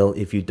fail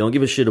if you don't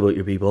give a shit about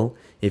your people,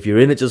 if you're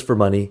in it just for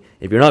money,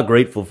 if you're not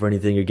grateful for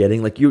anything you're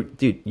getting. Like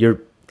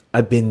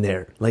I've been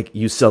there. Like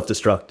you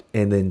self-destruct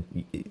and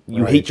then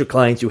you hate your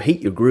clients, you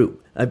hate your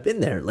group. I've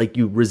been there. Like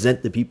you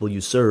resent the people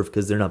you serve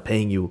because they're not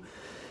paying you.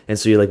 And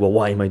so you're like, well,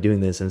 why am I doing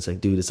this? And it's like,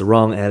 dude, it's the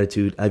wrong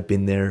attitude. I've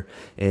been there.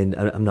 And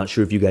I'm not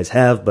sure if you guys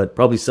have, but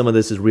probably some of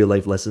this is real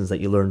life lessons that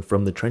you learn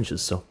from the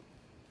trenches. So,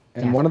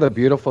 and one of the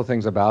beautiful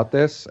things about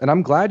this, and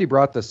I'm glad you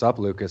brought this up,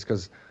 Lucas,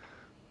 because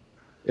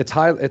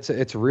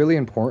it's really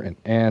important.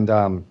 And,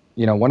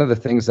 one of the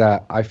things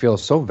that I feel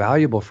so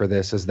valuable for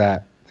this is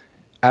that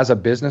as a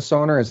business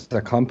owner, as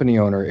a company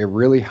owner, it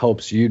really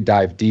helps you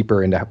dive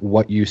deeper into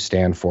what you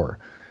stand for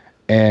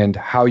and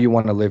how you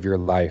want to live your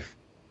life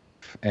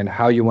and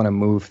how you want to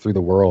move through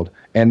the world.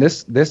 And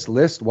this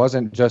list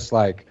wasn't just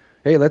like,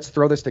 hey, let's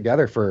throw this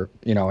together for,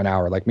 an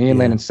hour. Like me and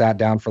Landon sat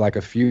down for like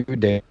a few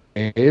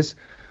days.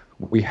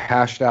 We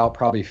hashed out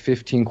probably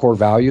 15 core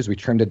values. We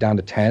trimmed it down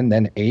to 10,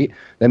 then 8.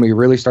 Then we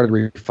really started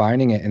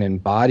refining it and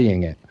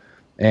embodying it.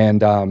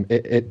 And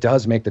it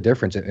does make the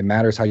difference. It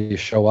matters how you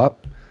show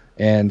up.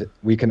 And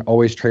we can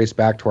always trace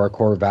back to our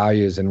core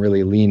values and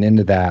really lean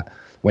into that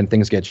when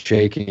things get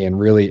shaky. And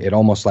really, it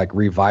almost like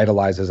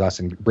revitalizes us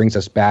and brings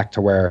us back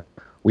to where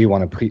we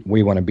want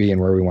to be and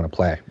where we want to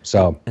play.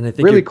 So, and I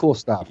think really cool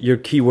stuff. Your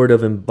keyword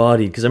of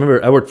embodied, because I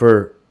remember I worked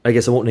for, I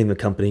guess I won't name the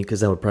company because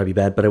that would probably be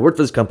bad, but I worked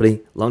for this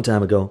company a long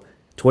time ago,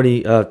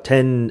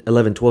 10,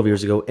 11, 12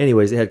 years ago.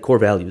 Anyways, they had core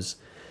values.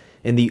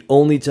 And the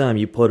only time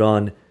you put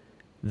on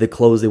the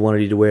clothes they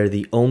wanted you to wear,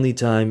 the only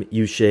time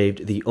you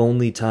shaved, the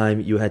only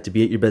time you had to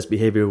be at your best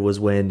behavior was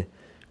when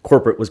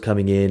corporate was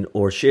coming in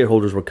or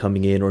shareholders were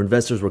coming in or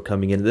investors were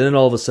coming in. And then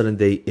all of a sudden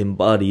they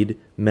embodied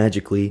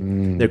magically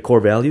their core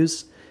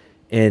values.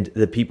 And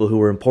the people who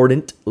were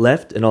important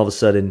left, and all of a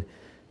sudden,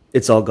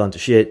 it's all gone to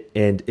shit,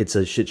 and it's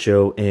a shit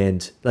show.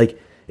 And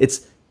like,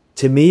 it's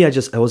to me, I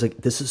was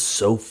like, this is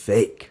so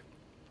fake,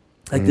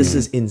 like this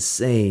is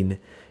insane.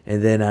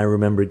 And then I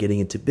remember getting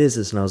into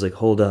business, and I was like,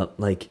 hold up,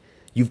 like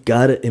you've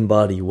got to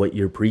embody what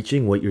you're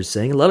preaching, what you're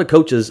saying. A lot of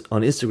coaches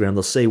on Instagram,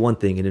 they'll say one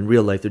thing, and in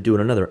real life, they're doing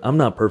another. I'm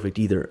not perfect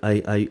either.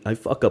 I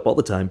fuck up all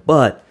the time,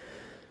 but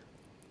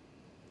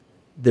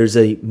there's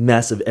a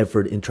massive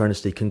effort in trying to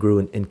stay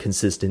congruent and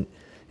consistent.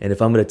 And if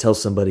I'm going to tell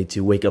somebody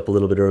to wake up a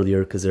little bit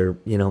earlier because they're,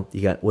 you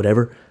got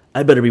whatever,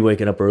 I better be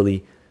waking up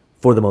early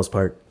for the most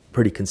part,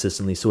 pretty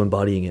consistently. So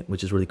embodying it,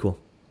 which is really cool.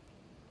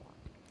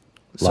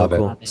 Love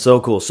it. So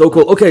cool.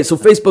 Okay, so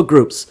Facebook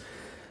groups.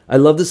 I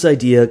love this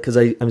idea because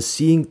I'm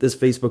seeing this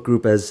Facebook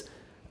group as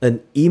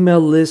an email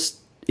list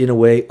in a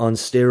way on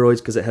steroids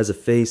because it has a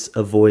face,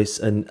 a voice,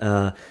 an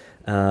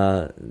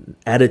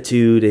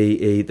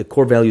attitude, the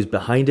core values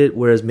behind it,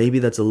 whereas maybe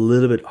that's a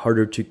little bit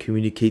harder to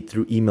communicate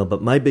through email.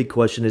 But my big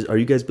question is, are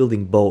you guys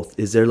building both?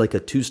 Is there like a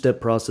two-step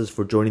process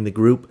for joining the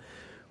group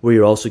where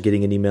you're also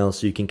getting an email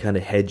so you can kind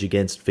of hedge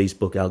against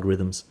Facebook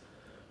algorithms?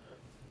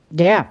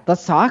 Yeah,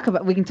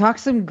 we can talk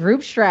some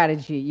group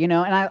strategy, and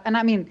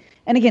I mean,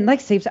 and again, like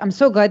Steve, I'm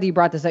so glad that you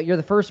brought this up. You're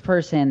the first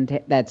person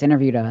that's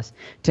interviewed us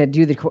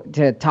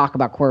to talk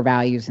about core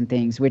values and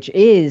things, which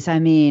is, I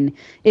mean,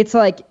 it's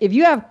like if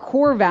you have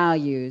core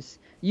values,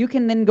 you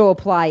can then go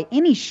apply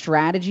any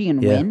strategy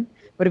and win.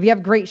 But if you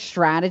have great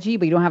strategy,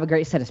 but you don't have a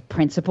great set of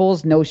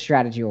principles, no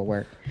strategy will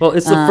work. Well,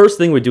 it's the first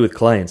thing we do with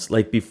clients.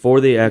 Like before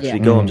they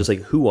actually go, I'm just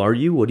like, who are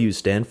you? What do you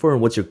stand for? And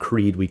what's your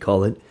creed, we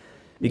call it.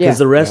 Because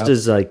the rest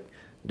is like,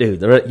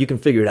 dude, you can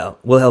figure it out.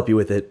 We'll help you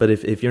with it. But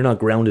if you're not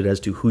grounded as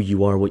to who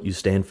you are, what you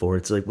stand for,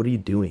 it's like, what are you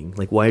doing?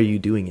 Like, why are you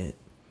doing it?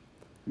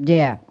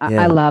 Yeah,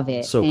 I love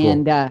it. So cool.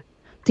 And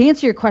to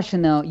answer your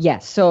question, though,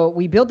 yes. So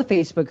we built a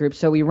Facebook group.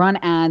 So we run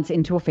ads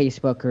into a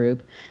Facebook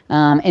group.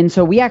 And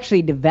so we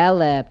actually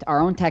developed our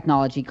own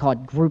technology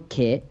called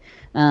GroupKit.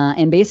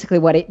 And basically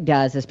what it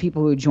does is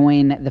people who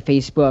join the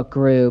Facebook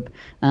group,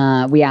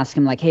 we ask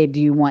them like, hey,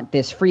 do you want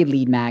this free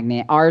lead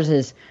magnet? Ours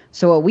is,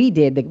 so what we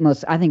did,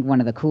 I think one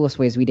of the coolest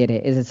ways we did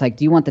it is it's like,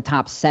 do you want the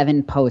top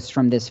 7 posts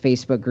from this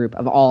Facebook group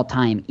of all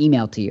time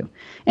emailed to you?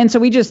 And so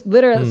we just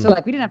literally, so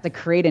like we didn't have to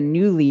create a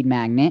new lead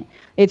magnet.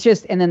 It's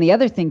just, and then the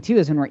other thing too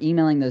is when we're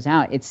emailing those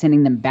out, it's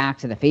sending them back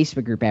to the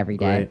Facebook group every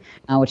day,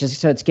 which is,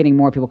 so it's getting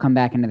more people come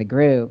back into the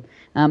group.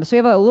 So we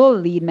have a little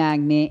lead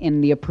magnet in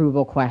the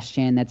approval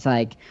question that's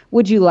like,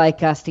 would you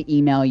like us to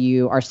email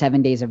you our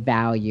 7 days of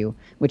value,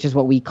 which is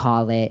what we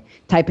call it.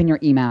 Type in your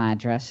email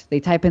address. They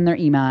type in their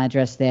email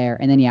address there,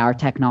 and then our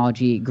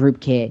technology group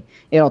kit,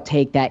 it'll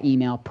take that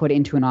email, put it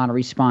into an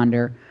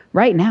autoresponder.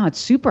 Right now, it's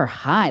super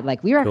high.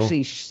 Like we were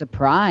actually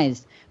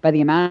surprised by the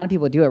amount of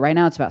people who do it. Right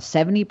now, it's about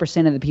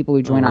 70% of the people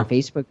who join our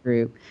Facebook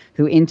group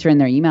who enter in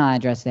their email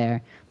address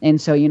there. And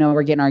so,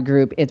 we're getting our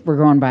group, we're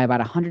growing by about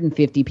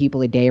 150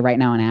 people a day right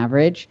now on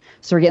average.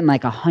 So we're getting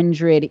like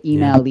 100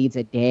 email leads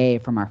a day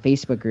from our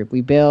Facebook group.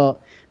 We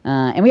built,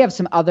 and we have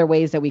some other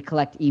ways that we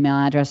collect email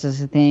addresses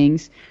and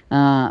things.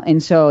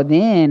 And so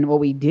then what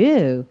we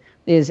do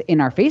is in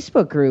our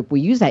Facebook group,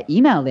 we use that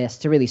email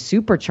list to really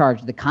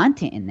supercharge the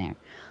content in there.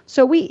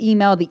 So we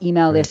email the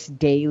email list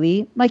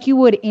daily like you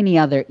would any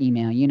other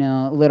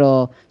email,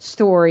 little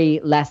story,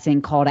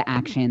 lesson, call to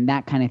action,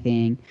 that kind of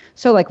thing.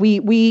 So like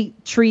we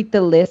treat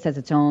the list as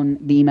the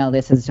email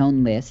list as its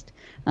own list.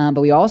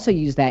 But we also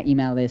use that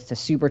email list to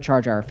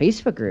supercharge our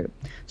Facebook group.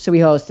 So we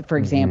host, for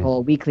example,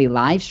 a weekly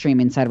live stream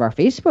inside of our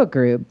Facebook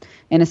group.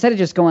 And instead of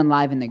just going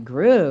live in the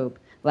group,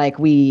 like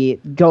we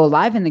go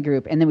live in the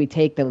group and then we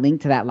take the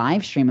link to that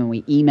live stream and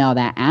we email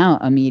that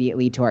out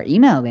immediately to our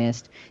email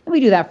list. And we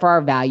do that for our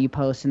value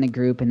posts in the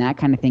group and that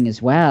kind of thing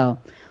as well.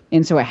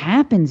 And so what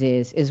happens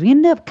is we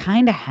end up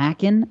kind of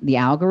hacking the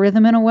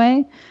algorithm in a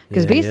way,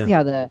 because basically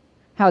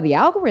how the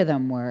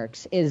algorithm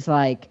works is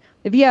like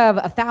if you have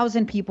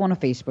 1,000 people in a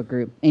Facebook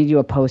group and you do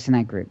a post in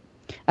that group,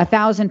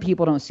 1,000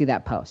 people don't see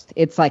that post.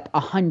 It's like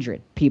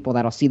 100 people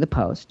that'll see the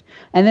post.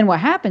 And then what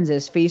happens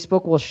is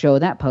Facebook will show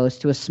that post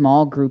to a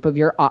small group of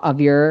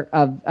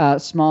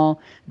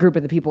small group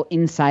of the people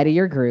inside of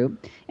your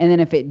group. And then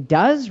if it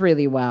does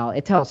really well,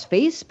 it tells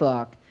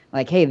Facebook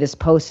like, hey, this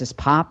post is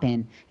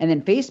popping. And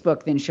then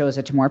Facebook then shows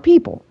it to more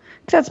people.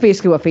 Because that's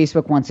basically what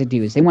Facebook wants to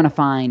do, is they want to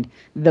find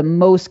the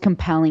most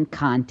compelling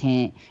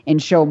content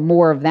and show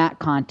more of that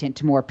content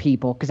to more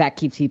people, because that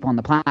keeps people on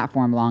the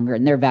platform longer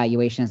and their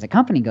valuation as a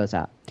company goes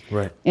up.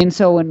 Right. And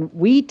so when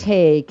we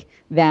take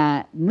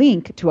that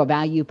link to a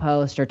value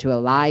post or to a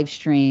live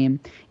stream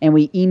and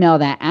we email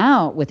that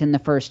out within the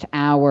first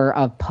hour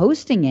of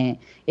posting it,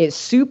 it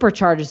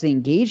supercharges the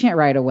engagement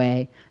right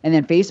away. And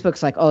then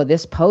Facebook's like, oh,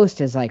 this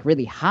post is like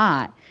really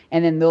hot.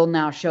 And then they'll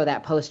now show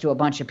that post to a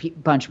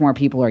bunch more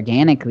people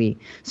organically.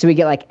 So we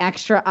get like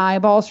extra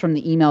eyeballs from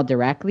the email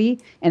directly,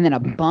 and then a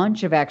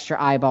bunch of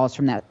extra eyeballs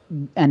from that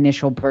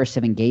initial burst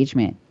of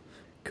engagement.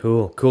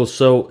 Cool.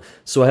 So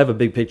I have a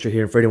big picture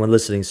here for anyone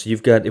listening. So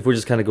you've got, if we're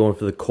just kind of going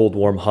for the cold,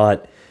 warm,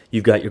 hot,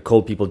 you've got your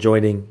cold people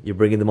joining, you're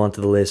bringing them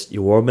onto the list,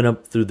 you're warming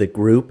up through the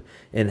group,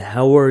 and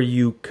how are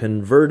you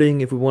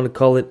converting, if we want to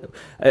call it?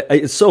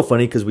 It's so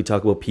funny because we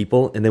talk about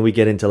people, and then we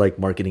get into like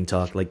marketing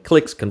talk, like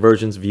clicks,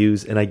 conversions,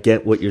 views, and I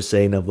get what you're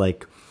saying of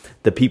like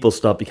the people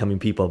stop becoming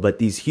people, but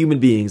these human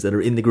beings that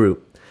are in the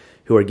group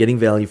who are getting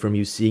value from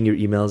you, seeing your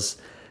emails,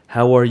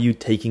 how are you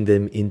taking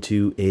them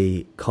into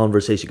a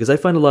conversation? Because I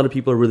find a lot of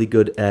people are really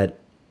good at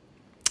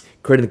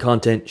creating the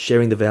content,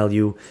 sharing the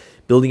value,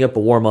 building up a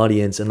warm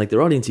audience, and like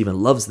their audience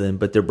even loves them,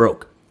 but they're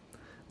broke.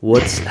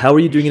 How are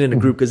you doing it in a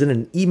group? Because in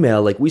an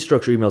email, like we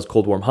structure emails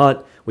cold, warm,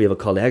 hot. We have a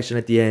call to action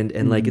at the end,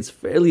 and like it's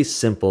fairly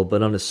simple.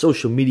 But on a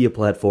social media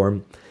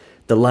platform,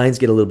 the lines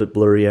get a little bit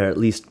blurrier. At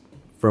least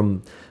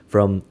from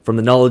the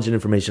knowledge and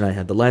information I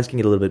have, the lines can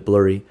get a little bit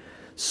blurry.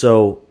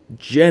 So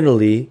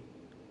generally,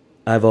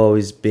 I've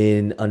always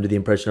been under the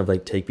impression of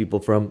like take people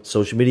from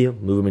social media,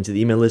 move them into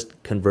the email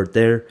list, convert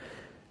there.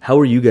 How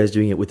are you guys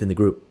doing it within the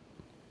group?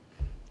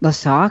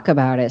 Let's talk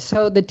about it.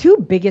 So the two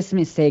biggest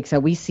mistakes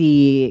that we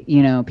see,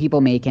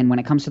 people making when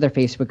it comes to their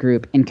Facebook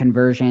group and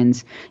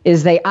conversions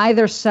is they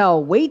either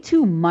sell way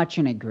too much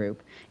in a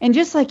group. And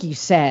just like you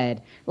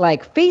said,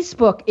 like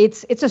Facebook,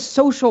 it's a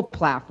social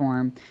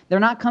platform.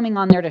 They're not coming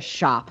on there to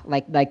shop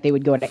like they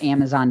would go to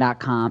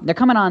Amazon.com. They're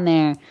coming on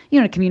there,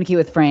 to communicate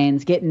with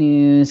friends, get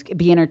news,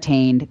 be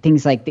entertained,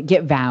 things like that,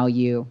 get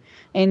value.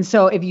 And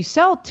so if you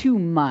sell too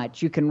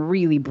much, you can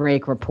really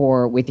break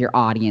rapport with your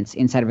audience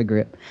inside of a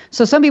group.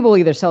 So some people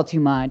either sell too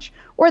much,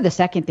 or the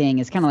second thing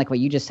is kind of like what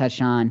you just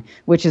touched on,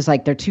 which is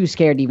like they're too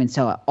scared to even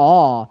sell at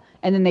all,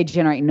 and then they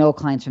generate no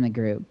clients from the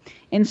group.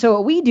 And so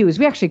what we do is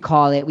we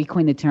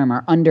coined the term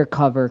our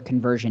undercover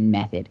conversion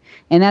method.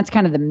 And that's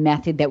kind of the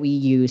method that we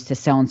use to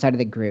sell inside of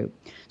the group.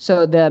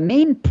 So the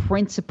main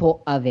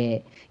principle of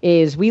it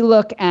is we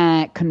look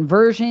at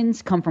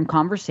conversions come from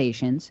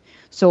conversations.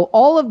 So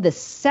all of the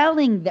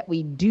selling that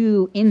we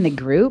do in the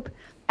group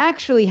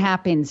actually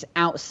happens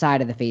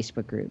outside of the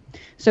Facebook group.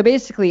 So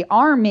basically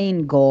our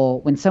main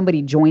goal when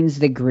somebody joins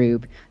the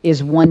group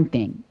is one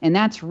thing, and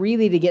that's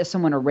really to get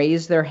someone to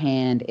raise their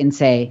hand and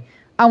say,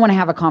 I want to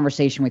have a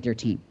conversation with your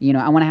team.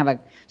 I want to have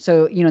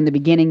in the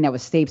beginning that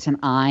was Stapes and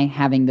I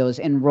having those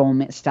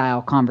enrollment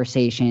style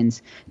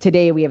conversations.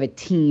 Today we have a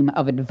team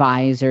of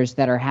advisors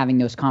that are having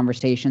those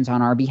conversations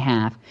on our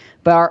behalf.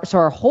 But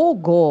our whole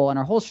goal and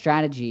our whole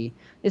strategy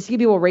is to get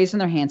people raising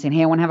their hand saying,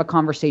 hey, I want to have a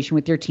conversation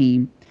with your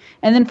team.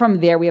 And then from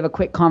there, we have a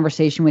quick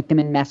conversation with them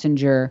in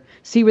Messenger,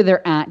 see where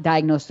they're at,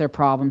 diagnose their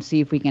problem, see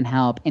if we can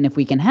help. And if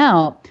we can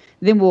help,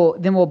 then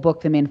we'll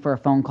book them in for a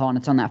phone call. And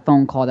it's on that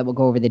phone call that we'll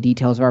go over the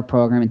details of our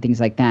program and things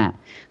like that.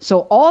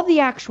 So all the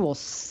actual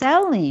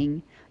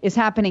selling is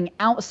happening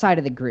outside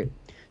of the group.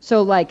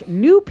 So like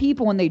new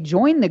people, when they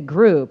join the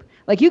group,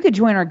 like you could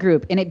join our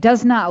group and it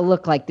does not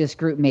look like this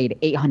group made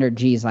 800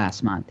 G's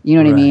last month. You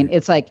know what I mean?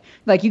 It's like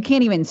you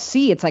can't even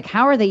see. It's like,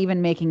 how are they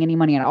even making any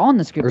money at all in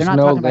this group? They're not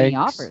talking about any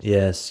offers.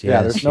 Yes.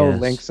 Yeah, there's no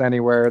links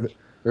anywhere.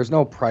 There's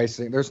no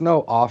pricing. There's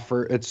no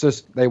offer. It's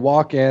just they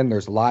walk in.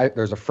 There's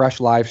a fresh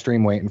live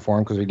stream waiting for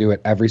them because we do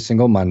it every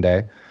single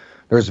Monday.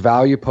 There's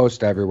value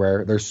post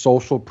everywhere. There's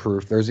social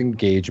proof. There's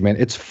engagement.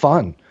 It's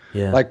fun.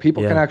 Yeah. Like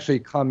people can actually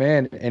come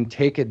in and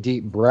take a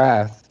deep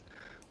breath,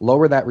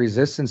 lower that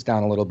resistance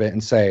down a little bit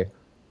and say,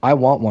 I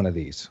want one of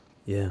these.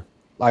 Yeah.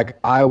 Like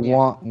I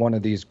want one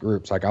of these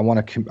groups. Like I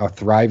want a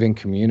thriving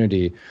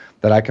community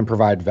that I can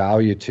provide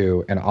value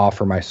to and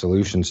offer my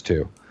solutions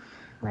to.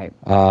 Right.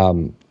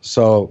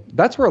 So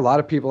that's where a lot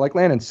of people, like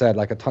Landon said,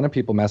 like a ton of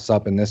people mess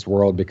up in this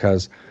world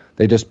because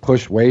they just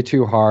push way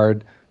too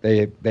hard.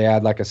 They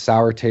add like a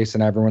sour taste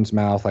in everyone's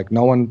mouth. Like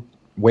no one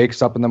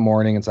wakes up in the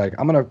morning and it's like,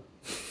 I'm going to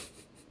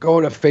go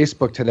to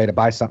Facebook today to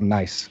buy something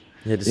nice.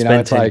 Yeah, to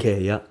spend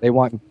 $10K, like they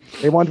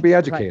want to be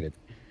educated.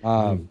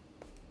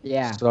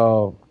 Yeah.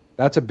 So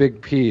that's a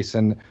big piece.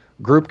 And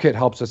GroupKit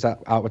helps us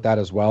out with that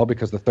as well,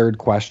 because the third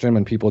question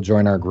when people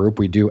join our group,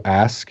 we do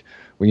ask,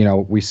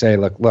 we say,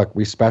 look,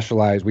 we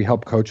specialize, we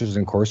help coaches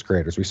and course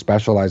creators. We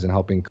specialize in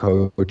helping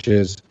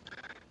coaches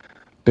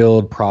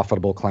build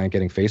profitable client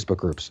getting Facebook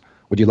groups.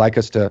 Would you like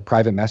us to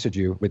private message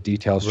you with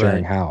details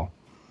sharing how?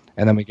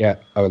 And then we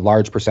get a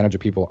large percentage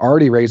of people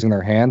already raising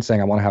their hand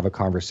saying, I want to have a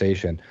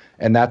conversation.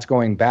 And that's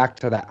going back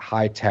to that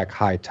high tech,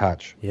 high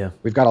touch. Yeah.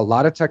 We've got a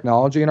lot of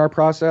technology in our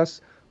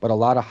process, but a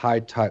lot of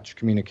high touch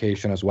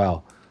communication as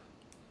well.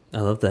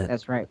 I love that.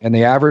 That's right. And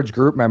the average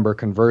group member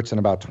converts in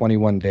about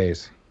 21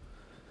 days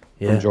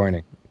from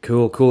joining.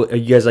 Cool. Are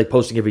you guys like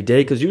posting every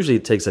day? Because usually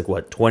it takes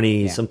like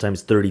 20,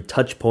 sometimes 30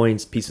 touch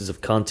points, pieces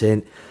of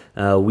content.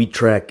 We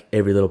track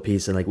every little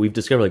piece, and like we've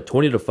discovered like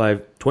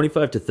 25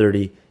 to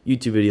 30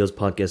 YouTube videos,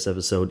 podcast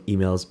episode,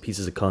 emails,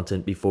 pieces of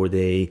content before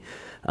they,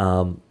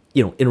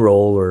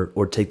 enroll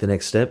or take the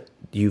next step.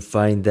 Do you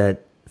find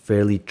that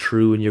fairly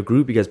true in your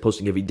group? You guys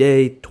posting every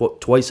day,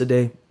 twice a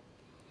day?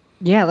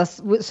 Yeah,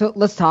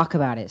 let's talk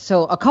about it.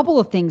 So a couple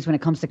of things when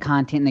it comes to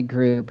content in the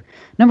group.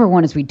 Number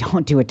one is we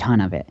don't do a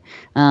ton of it.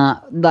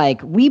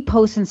 Like we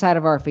post inside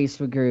of our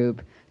Facebook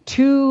group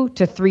 2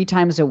 to 3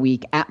 times a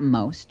week at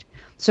most.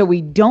 So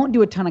we don't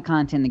do a ton of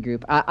content in the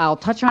group. I'll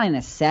touch on in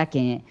a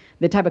second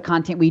the type of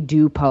content we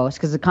do post,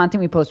 because the content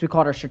we post, we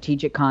call it our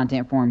strategic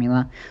content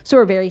formula. So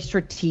we're very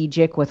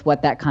strategic with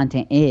what that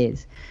content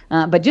is.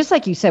 But just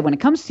like you said, when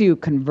it comes to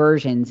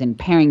conversions and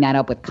pairing that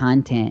up with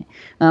content,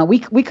 we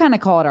kind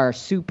of call it our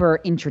super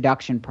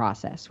introduction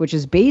process, which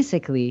is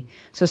basically,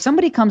 so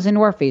somebody comes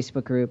into our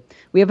Facebook group,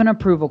 we have an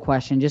approval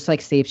question, just like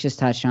Stapes just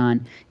touched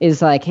on,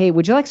 is like, hey,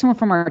 would you like someone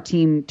from our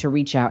team to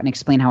reach out and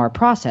explain how our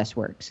process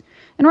works?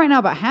 And right now,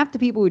 about half the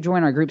people people who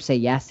join our group say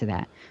yes to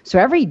that. So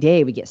every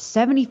day we get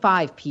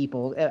 75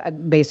 people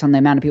based on the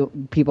amount of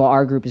people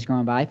our group is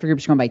growing by. If your group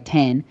is growing by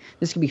 10,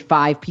 this could be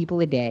 5 people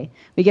a day.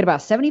 We get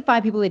about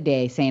 75 people a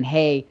day saying,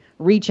 hey,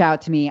 reach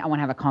out to me. I want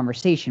to have a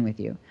conversation with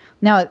you.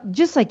 Now,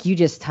 just like you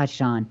just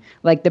touched on,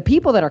 like the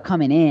people that are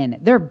coming in,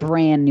 they're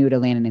brand new to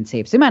Landon and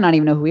Stapes. They might not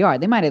even know who we are.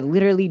 They might have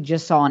literally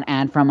just saw an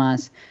ad from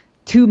us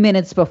 2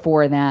 minutes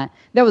before that.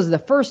 That was the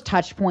first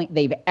touch point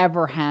they've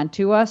ever had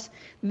to us.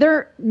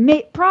 They're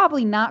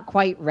probably not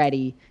quite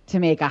ready to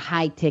make a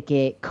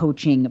high-ticket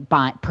coaching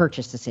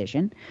purchase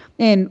decision.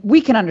 And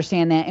we can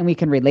understand that, and we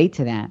can relate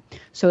to that.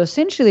 So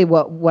essentially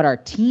what our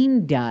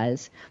team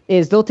does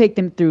is they'll take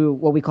them through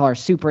what we call our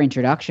super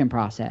introduction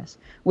process,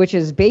 which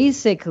is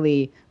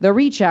basically they'll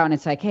reach out, and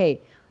it's like,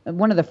 hey,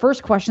 one of the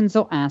first questions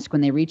they'll ask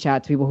when they reach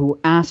out to people who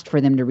asked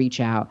for them to reach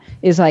out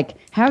is like,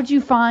 how'd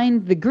you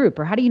find the group?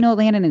 Or how do you know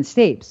Landon and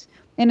Stapes?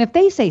 And if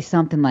they say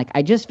something like,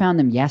 I just found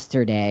them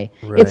yesterday,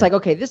 right, it's like,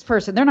 okay, this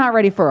person, they're not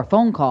ready for a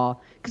phone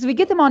call. Because if we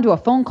get them onto a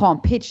phone call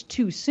and pitch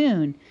too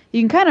soon,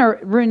 you can kind of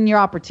ruin your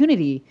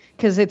opportunity,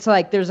 because it's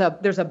like there's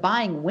a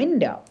buying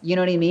window. You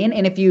know what I mean?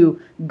 And if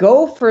you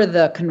go for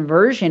the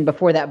conversion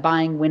before that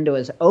buying window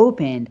is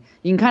opened,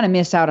 you can kind of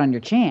miss out on your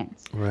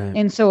chance. Right.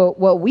 And so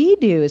what we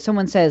do is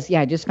someone says,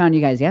 yeah, I just found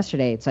you guys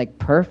yesterday. It's like,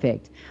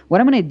 perfect.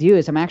 What I'm going to do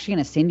is I'm actually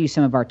going to send you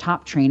some of our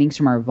top trainings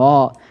from our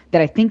vault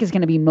that I think is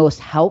going to be most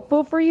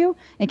helpful for you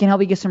and can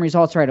help you get some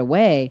results right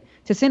away,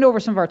 to send over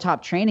some of our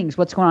top trainings,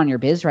 what's going on in your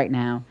biz right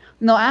now.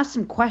 And they'll ask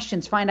some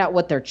questions, find out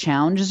what their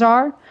challenges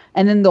are,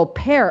 and then they'll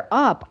pair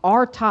up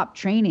our top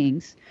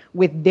trainings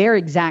with their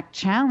exact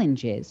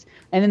challenges.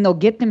 And then they'll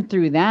get them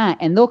through that,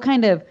 and they'll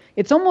kind of,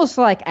 it's almost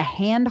like a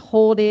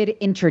hand-holded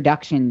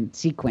introduction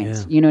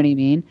sequence. Yeah. You know what I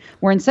mean?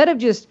 Where instead of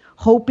just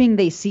hoping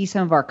they see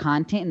some of our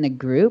content in the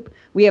group,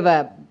 we have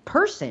a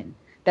person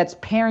that's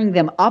pairing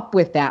them up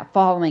with that,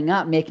 following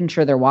up, making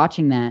sure they're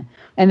watching that.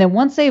 And then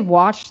once they've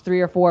watched 3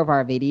 or 4 of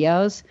our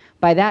videos,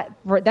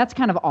 that's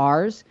kind of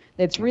ours.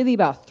 It's really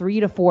about 3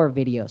 to 4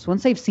 videos.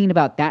 Once they've seen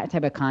about that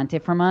type of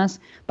content from us,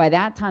 by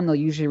that time they'll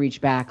usually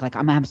reach back like,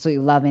 I'm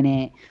absolutely loving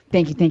it.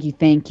 Thank you, thank you,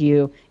 thank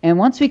you. And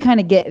once we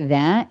kind of get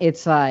that,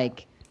 it's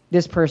like,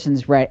 this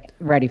person's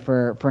ready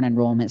for an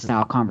enrollment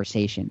style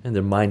conversation. And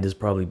their mind is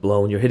probably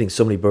blown. You're hitting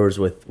so many birds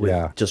with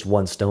just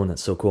one stone.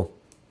 That's so cool.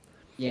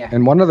 Yeah.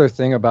 And one other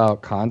thing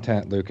about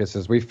content, Lucas,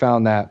 is we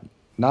found that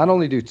not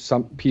only do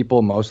some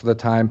people most of the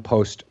time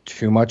post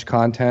too much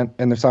content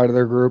in the side of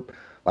their group,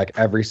 like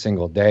every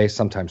single day,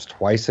 sometimes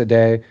twice a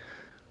day,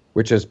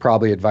 which is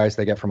probably advice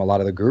they get from a lot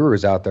of the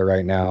gurus out there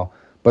right now,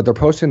 but they're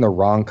posting the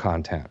wrong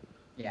content.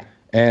 Yeah.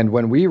 And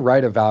when we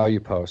write a value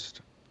post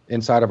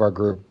inside of our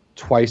group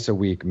twice a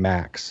week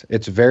max,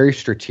 it's very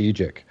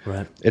strategic.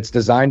 Right. It's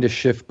designed to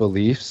shift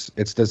beliefs.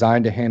 It's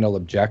designed to handle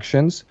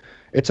objections.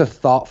 It's a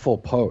thoughtful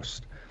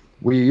post.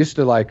 We used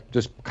to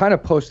just kind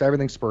of post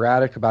everything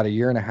sporadic about 1.5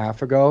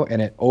 years ago,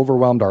 and it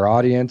overwhelmed our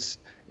audience.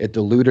 It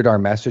diluted our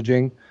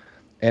messaging,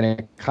 and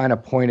it kind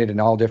of pointed in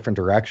all different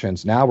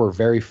directions. Now we're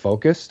very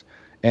focused,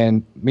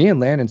 and me and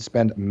Landon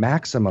spend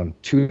maximum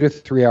 2 to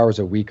 3 hours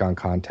a week on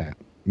content,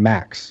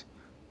 max.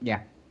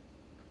 Yeah.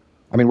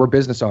 I mean, we're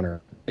business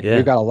owners. Yeah.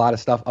 We've got a lot of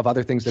stuff of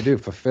other things to do,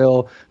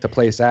 fulfill, to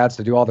place ads,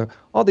 to do all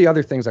the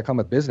other things that come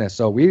with business.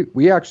 So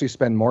we actually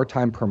spend more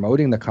time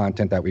promoting the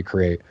content that we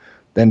create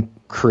than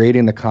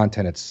creating the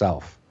content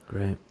itself.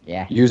 Great.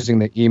 Yeah. Using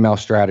the email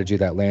strategy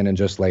that Landon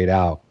just laid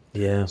out.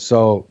 Yeah.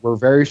 So we're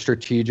very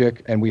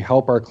strategic, and we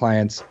help our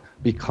clients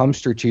become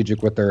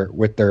strategic with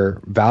their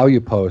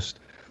value post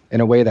in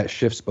a way that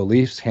shifts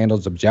beliefs,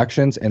 handles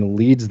objections, and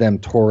leads them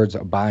towards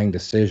a buying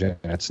decision.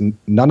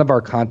 None of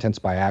our content's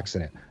by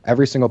accident.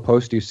 Every single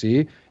post you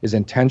see is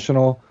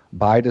intentional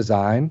by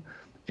design,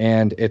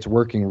 and it's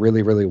working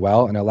really, really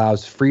well, and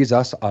frees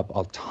us up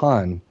a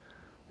ton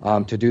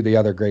to do the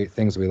other great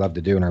things we love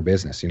to do in our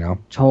business,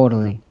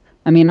 Totally.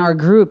 I mean, our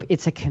group,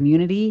 it's a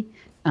community,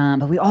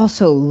 but we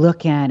also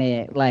look at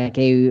it like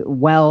a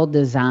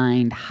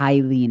well-designed,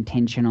 highly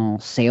intentional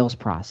sales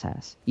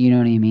process. You know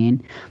what I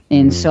mean?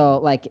 And so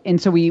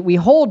we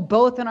hold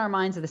both in our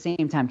minds at the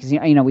same time, because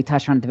we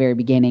touched on at the very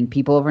beginning,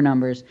 people over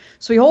numbers.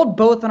 So we hold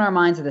both in our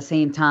minds at the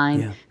same time.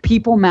 Yeah.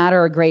 People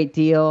matter a great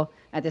deal.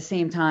 At the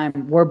same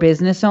time, we're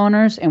business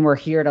owners, and we're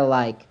here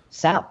to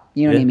sell.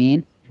 You know what I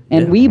mean?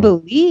 And we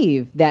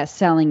believe that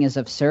selling is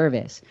of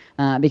service,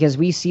 because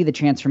we see the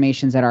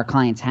transformations that our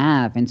clients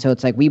have. And so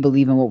it's like we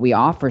believe in what we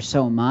offer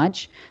so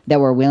much that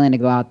we're willing to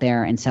go out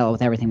there and sell it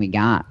with everything we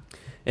got.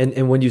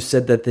 And when you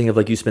said that thing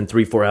of you spend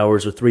 3-4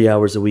 hours or 3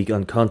 hours a week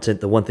on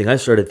content, the one thing I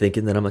started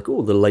thinking, then I'm like,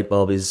 oh, the light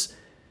bulb is,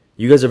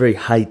 you guys are very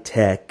high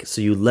tech.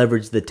 So you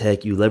leverage the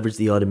tech, you leverage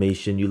the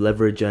automation, you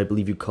leverage, I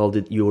believe you called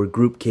it your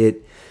group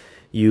kit,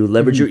 you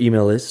leverage your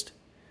email list.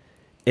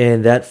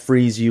 And that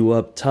frees you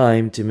up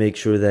time to make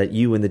sure that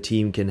you and the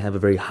team can have a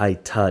very high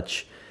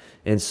touch.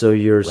 And so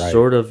you're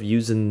sort of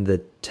using the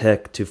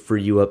tech to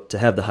free you up to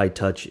have the high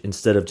touch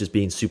instead of just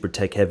being super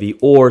tech heavy.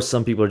 Or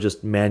some people are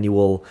just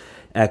manual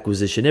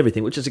acquisition,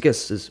 everything, which is, I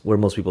guess, is where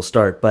most people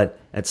start. But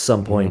at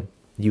some point,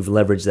 you've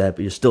leveraged that,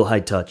 but you're still high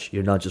touch.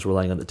 You're not just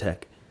relying on the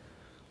tech.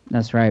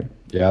 That's right.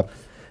 Yep.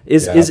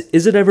 Is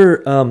it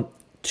ever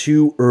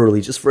too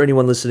early, just for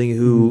anyone listening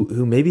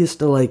who maybe is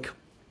still like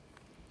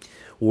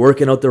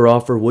working out their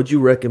offer? Would you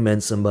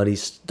recommend somebody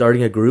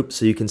starting a group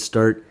so you can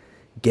start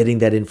getting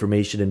that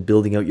information and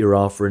building out your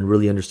offer and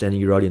really understanding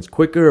your audience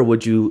quicker? Or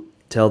would you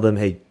tell them,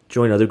 hey,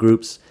 join other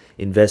groups,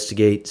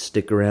 investigate,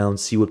 stick around,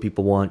 see what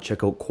people want,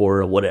 check out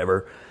Quora,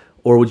 whatever?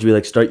 Or would you be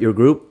like, start your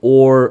group?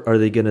 Or are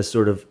they going to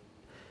sort of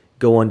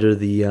go under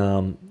the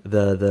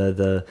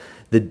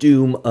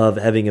doom of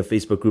having a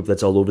Facebook group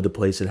that's all over the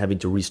place and having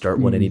to restart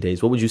one any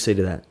days? What would you say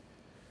to that?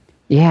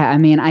 Yeah, I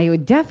mean, I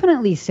would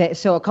definitely say,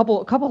 so a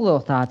couple little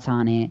thoughts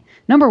on it.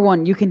 Number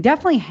one, you can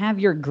definitely have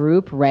your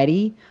group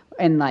ready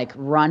and like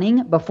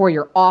running before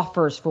your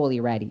offer's fully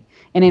ready.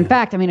 And in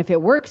fact, I mean, if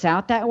it works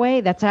out that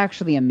way, that's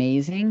actually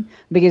amazing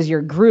because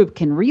your group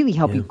can really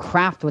help you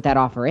craft what that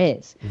offer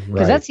is.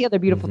 Because that's the other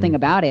beautiful thing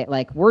about it.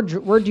 Like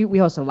we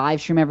host a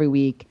live stream every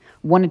week,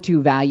 1 to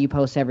 2 value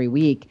posts every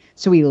week.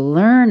 So we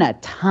learn a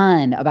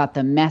ton about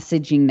the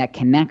messaging that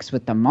connects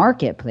with the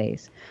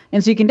marketplace.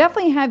 And so you can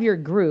definitely have your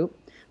group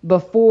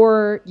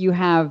before you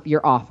have your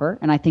offer,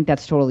 and I think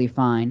that's totally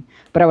fine.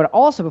 But I would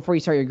also, before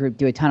you start your group,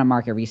 do a ton of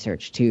market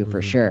research too,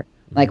 for sure.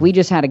 Like we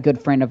just had a good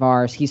friend of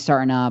ours, he's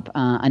starting up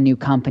a new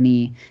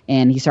company,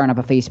 and he's starting up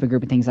a Facebook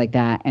group and things like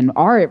that. And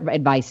our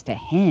advice to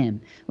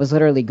him was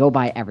literally go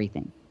buy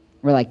everything.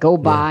 We're like, go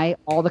buy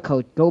all the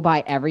coach, go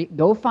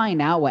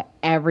find out what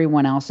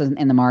everyone else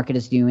in the market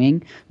is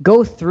doing.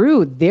 Go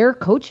through their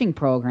coaching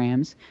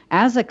programs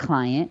as a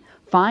client,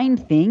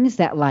 find things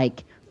that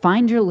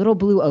find your little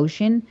blue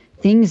ocean,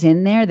 things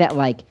in there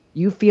that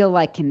you feel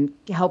like can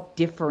help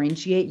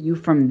differentiate you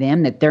from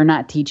them that they're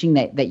not teaching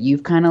that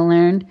you've kind of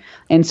learned.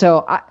 And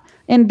so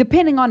and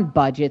depending on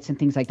budgets and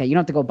things like that, you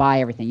don't have to go buy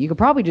everything. You could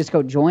probably just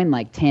go join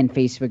 10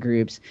 Facebook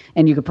groups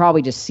and you could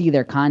probably just see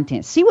their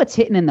content, see what's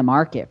hitting in the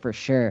market for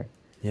sure.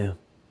 Yeah.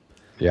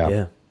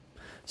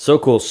 So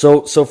cool.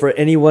 So for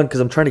anyone, because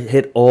I'm trying to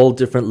hit all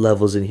different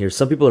levels in here.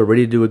 Some people are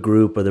ready to do a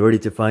group, or they're ready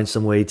to find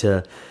some way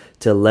to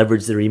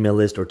leverage their email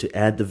list or to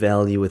add the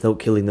value without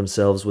killing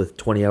themselves with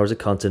 20 hours of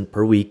content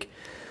per week.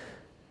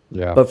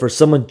 Yeah. But for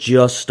someone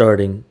just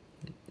starting,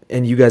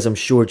 and you guys I'm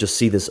sure just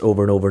see this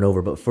over and over and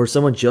over, but for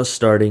someone just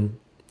starting,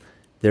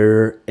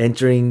 they're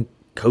entering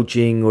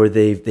coaching or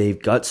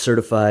they've got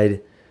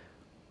certified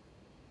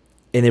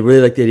and they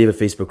really like the idea of a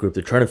Facebook group.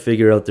 They're trying to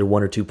figure out their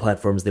 1 or 2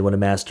 platforms they want to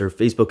master.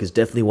 Facebook is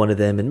definitely one of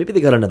them, and maybe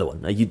they got another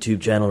one, a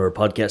YouTube channel or a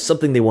podcast,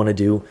 something they want to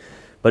do.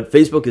 But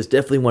Facebook is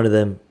definitely one of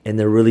them, and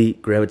they're really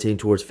gravitating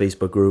towards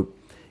Facebook group.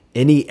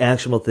 Any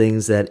actionable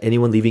things that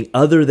anyone leaving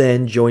other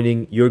than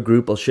joining your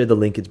group, I'll share the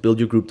link. It's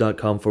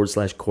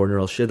buildyurgroup.com/corner.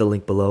 I'll share the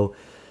link below.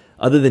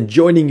 Other than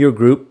joining your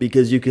group,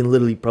 because you can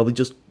literally probably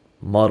just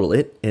model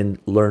it and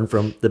learn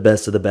from the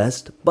best of the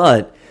best.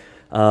 But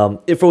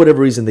if for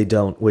whatever reason they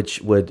don't,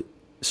 which would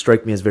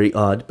strike me as very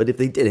odd, but if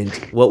they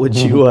didn't, what would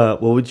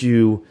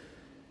you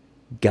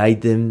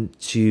guide them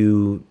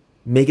to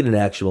make it an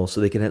actionable so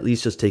they can at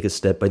least just take a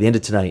step by the end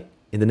of tonight?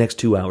 In the next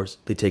 2 hours,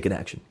 they take an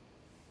action.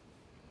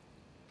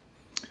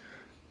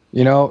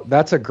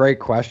 That's a great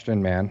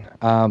question, man.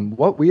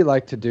 What we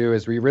like to do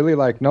is we really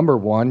number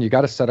one, you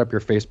got to set up your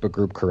Facebook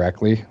group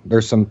correctly.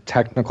 There's some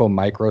technical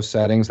micro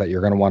settings that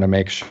you're going to want to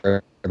make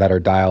sure that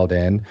are dialed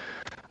in.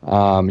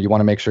 You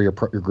want to make sure your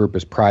group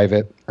is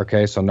private,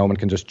 okay? So no one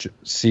can just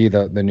see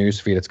the news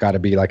feed. It's got to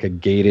be like a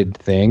gated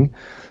thing.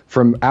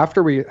 From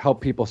after we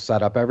help people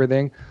set up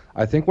everything,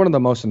 I think one of the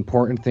most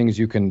important things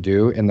you can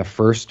do in the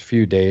first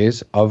few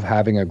days of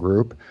having a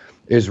group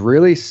is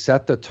really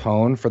set the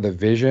tone for the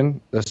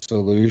vision, the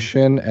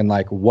solution, and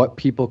what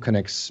people can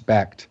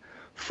expect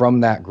from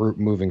that group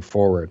moving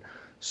forward.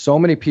 So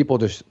many people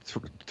just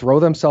throw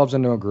themselves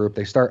into a group,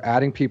 they start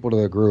adding people to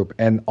the group,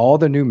 and all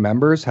the new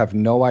members have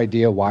no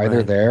idea why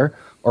they're there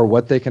or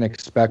what they can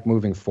expect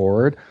moving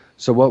forward.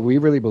 So what we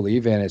really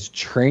believe in is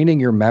training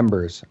your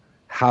members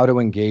how to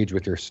engage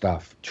with your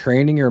stuff,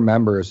 training your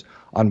members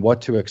on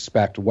what to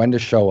expect, when to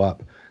show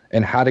up,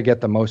 and how to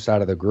get the most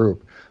out of the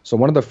group. So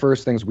one of the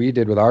first things we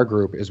did with our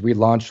group is we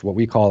launched what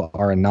we call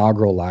our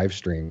inaugural live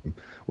stream,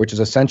 which is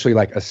essentially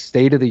like a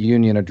State of the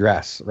Union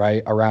address,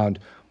 right, around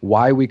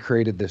why we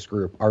created this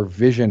group, our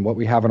vision, what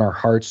we have in our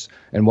hearts,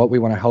 and what we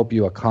want to help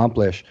you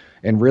accomplish,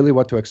 and really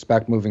what to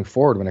expect moving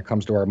forward when it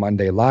comes to our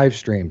Monday live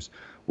streams,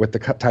 with the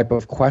type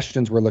of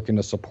questions we're looking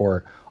to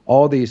support,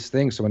 all these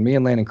things. So when me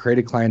and Landon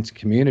created Clients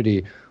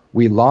Community,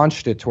 we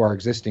launched it to our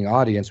existing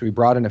audience. We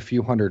brought in a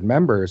few hundred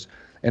members,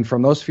 and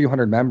from those few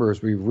hundred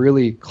members, we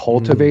really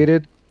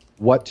cultivated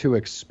what to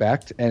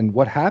expect. And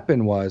what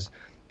happened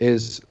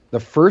is the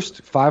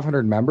first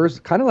 500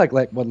 members, kind of like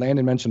what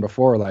Landon mentioned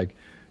before,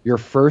 your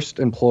first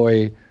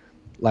employee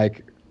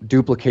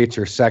duplicates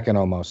your second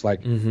almost,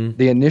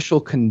 the initial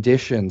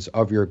conditions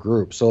of your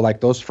group. So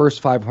those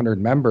first 500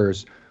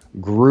 members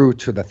grew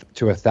to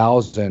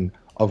 1,000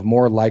 of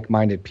more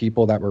like-minded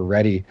people that were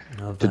ready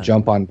to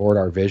jump on board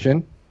our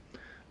vision.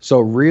 So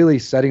really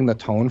setting the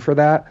tone for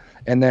that.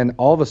 And then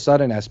all of a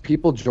sudden, as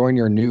people join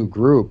your new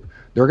group,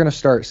 they're going to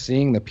start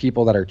seeing the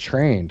people that are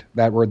trained,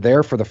 that were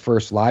there for the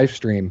first live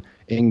stream,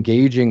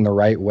 engaging the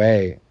right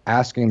way,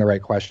 asking the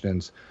right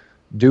questions,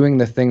 doing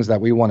the things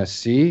that we want to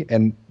see,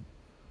 and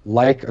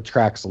like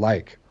attracts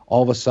like.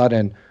 All of a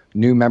sudden,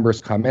 new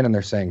members come in and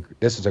they're saying,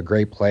 this is a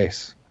great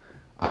place.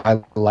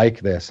 I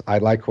like this. I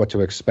like what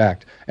to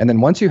expect. And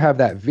then once you have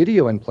that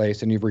video in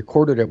place and you've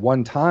recorded it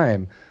one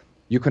time,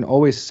 you can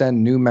always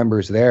send new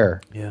members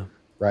there. Yeah.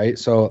 Right.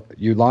 So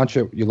you launch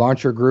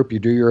your group, you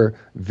do your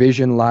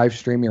vision live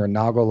stream, your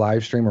inaugural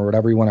live stream, or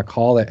whatever you want to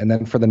call it. And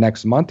then for the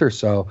next month or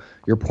so,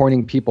 you're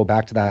pointing people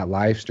back to that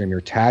live stream, you're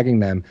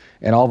tagging them.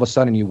 And all of a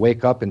sudden you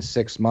wake up in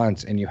 6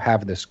 months and you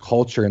have this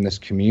culture and this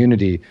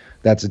community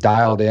that's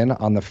dialed in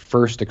on the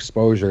first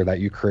exposure that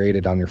you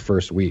created on your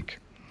first week.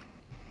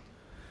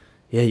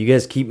 Yeah, you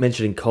guys keep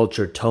mentioning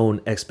culture,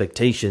 tone,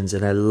 expectations,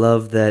 and I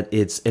love that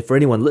it's, if for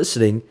anyone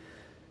listening,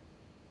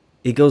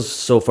 it goes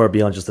so far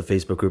beyond just the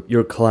Facebook group.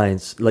 Your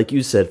clients, like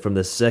you said, from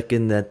the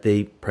second that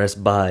they press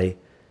buy,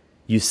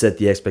 you set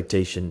the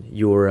expectation.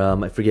 Your,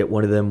 I forget,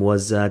 one of them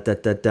was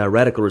that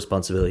radical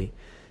responsibility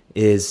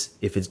is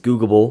if it's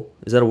Googleable.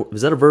 Is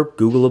that a verb?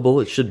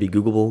 Googleable? It should be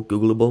Googleable.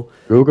 Googleable.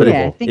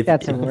 Yeah, I think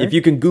that's a word. If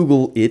you can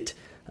Google it,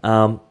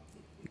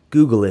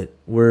 Google it.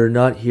 We're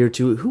not here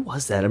to. Who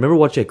was that? I remember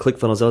watching a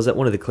ClickFunnels. I was at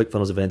one of the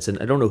ClickFunnels events, and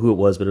I don't know who it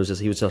was, but it was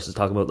just he was just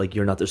talking about like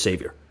you're not their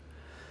savior.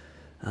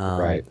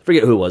 Right.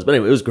 Forget who it was, but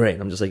anyway, it was great.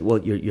 I'm just like, well,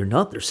 you're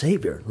not their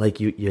savior. Like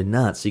you're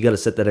not. So you got to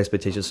set that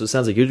expectation. So it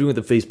sounds like you're doing it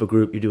with the Facebook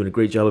group. You're doing a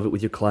great job of it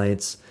with your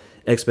clients,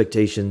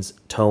 expectations,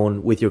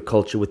 tone, with your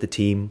culture, with the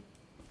team.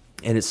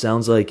 And it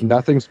sounds like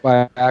nothing's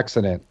by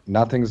accident.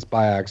 Yeah,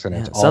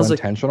 it's all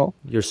intentional.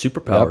 Like your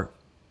superpower. Yep.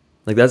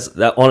 Like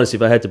that. Honestly,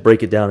 if I had to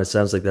break it down, it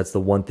sounds like that's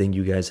the one thing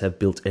you guys have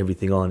built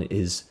everything on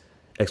is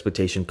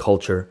expectation,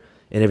 culture,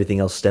 and everything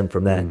else stemmed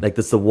from that. Like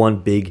that's the one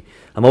big.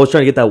 I'm always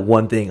trying to get that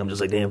one thing. I'm just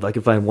like, damn, if I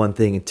can find one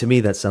thing. And to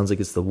me, that sounds like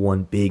it's the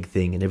one big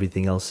thing, and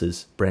everything else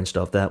is branched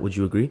off that. Would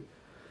you agree?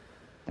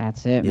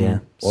 That's it, yeah.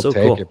 man. We'll so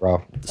take cool. it,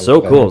 bro.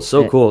 So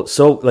cool.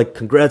 So like,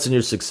 congrats on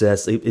your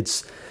success.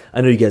 It's. I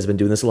know you guys have been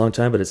doing this a long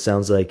time, but it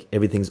sounds like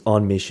everything's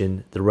on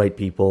mission. The right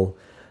people.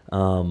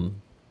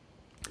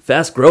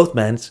 Fast growth,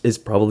 man, is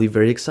probably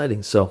very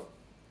exciting. So.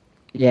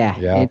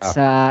 Yeah.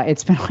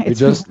 It's been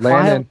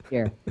Landon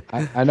here.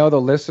 I know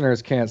the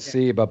listeners can't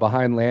see, but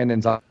behind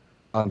Landon's on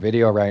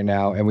video right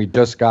now, and we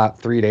just got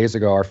 3 days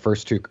ago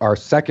our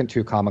second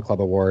 2 Comma Club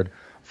award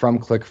from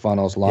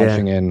ClickFunnels,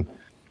 launching in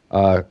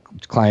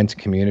client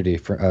community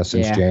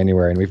since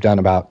January, and we've done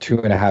about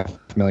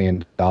 $2.5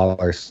 million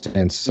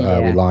since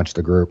we launched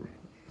the group.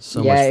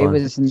 So much fun.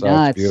 It was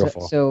nuts.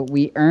 Beautiful. So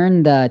we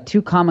earned the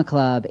 2 Comma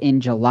Club in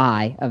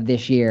July of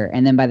this year,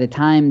 and then by the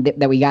time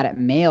that we got it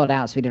mailed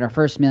out, so we did our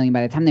first million.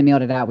 By the time they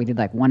mailed it out, we did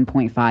like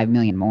 1.5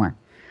 million more.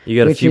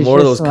 You got a few more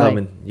of those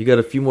coming. You got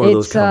a few more of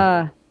those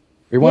coming.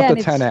 We want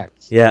the 10x.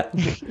 Yeah.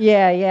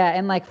 yeah,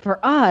 and like for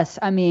us,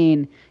 I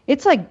mean,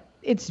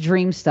 it's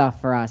dream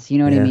stuff for us. You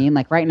know what I mean?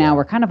 Like right now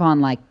we're kind of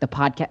on like the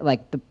podcast,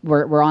 like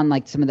we're on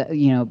like some of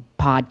the,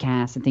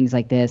 podcasts and things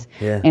like this.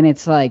 Yeah. And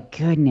it's like,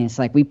 goodness,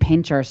 like we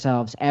pinch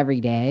ourselves every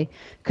day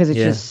because it's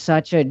just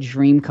such a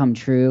dream come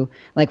true.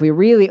 Like we're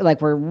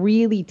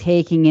really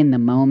taking in the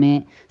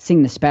moment,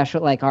 seeing the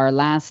special, like our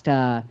last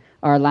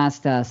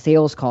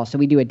sales call. So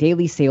we do a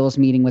daily sales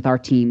meeting with our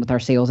team, with our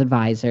sales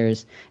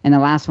advisors. And the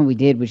last one we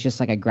did was just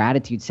like a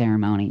gratitude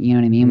ceremony. You know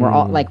what I mean?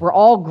 We're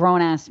all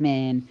grown ass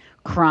men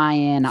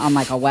crying on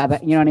like a web,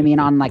 you know what I mean?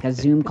 On like a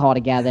Zoom call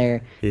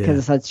together.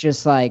 Because it's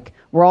just like,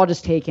 we're all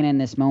just taking in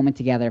this moment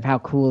together of how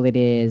cool it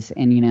is.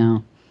 And,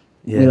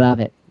 we love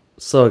it.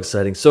 So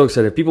exciting. So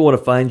excited. If people want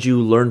to find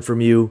you, learn from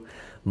you,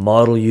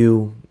 model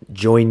you,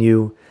 join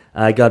you,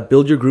 I got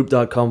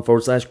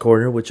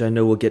buildyourgroup.com/corner, which I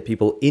know will get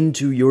people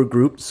into your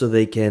group so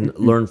they can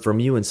learn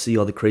from you and see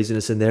all the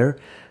craziness in there.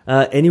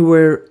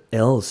 Anywhere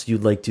else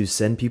you'd like to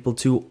send people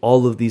to,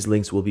 all of these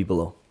links will be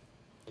below.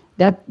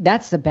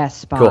 That's the best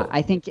spot. Cool.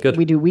 I think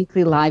we do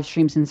weekly live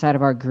streams inside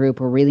of our group.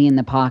 We're really in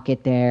the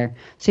pocket there.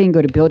 So you can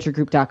go to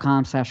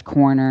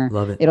buildyourgroup.com/corner.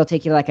 Love it. It'll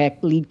take you like a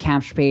lead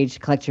capture page,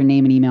 collect your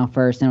name and email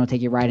first, and it'll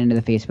take you right into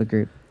the Facebook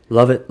group.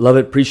 Love it.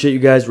 Appreciate you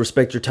guys.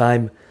 Respect your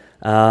time.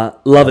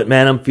 Love it,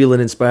 man. I'm feeling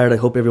inspired. I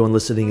hope everyone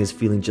listening is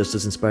feeling just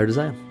as inspired as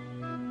I am.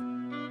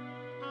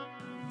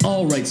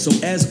 All right, so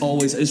as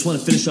always, I just want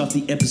to finish off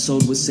the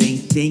episode with saying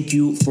thank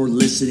you for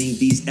listening.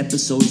 These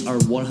episodes are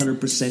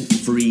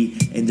 100% free,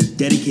 and they're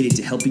dedicated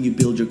to helping you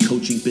build your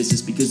coaching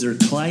business because there are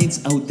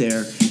clients out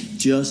there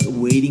just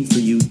waiting for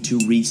you to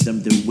reach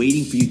them. They're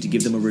waiting for you to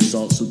give them a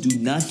result. So do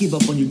not give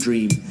up on your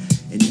dream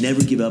and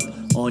never give up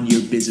on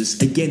your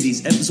business. Again,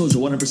 these episodes are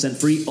 100%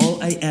 free.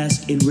 All I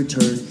ask in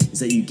return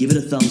is that you give it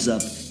a thumbs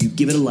up, you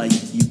give it a like,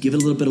 you give it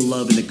a little bit of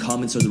love in the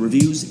comments or the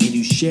reviews, and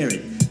you share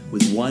it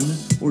with 1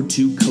 or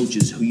 2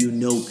 coaches who you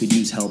know could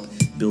use help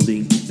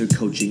building their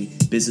coaching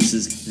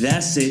businesses.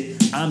 That's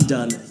it. I'm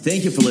done.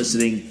 Thank you for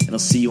listening, and I'll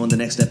see you on the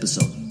next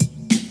episode.